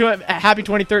 Thank you to Happy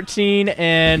 2013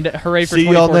 and hooray for See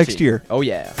 2014. y'all next year. Oh,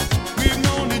 yeah. We've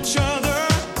known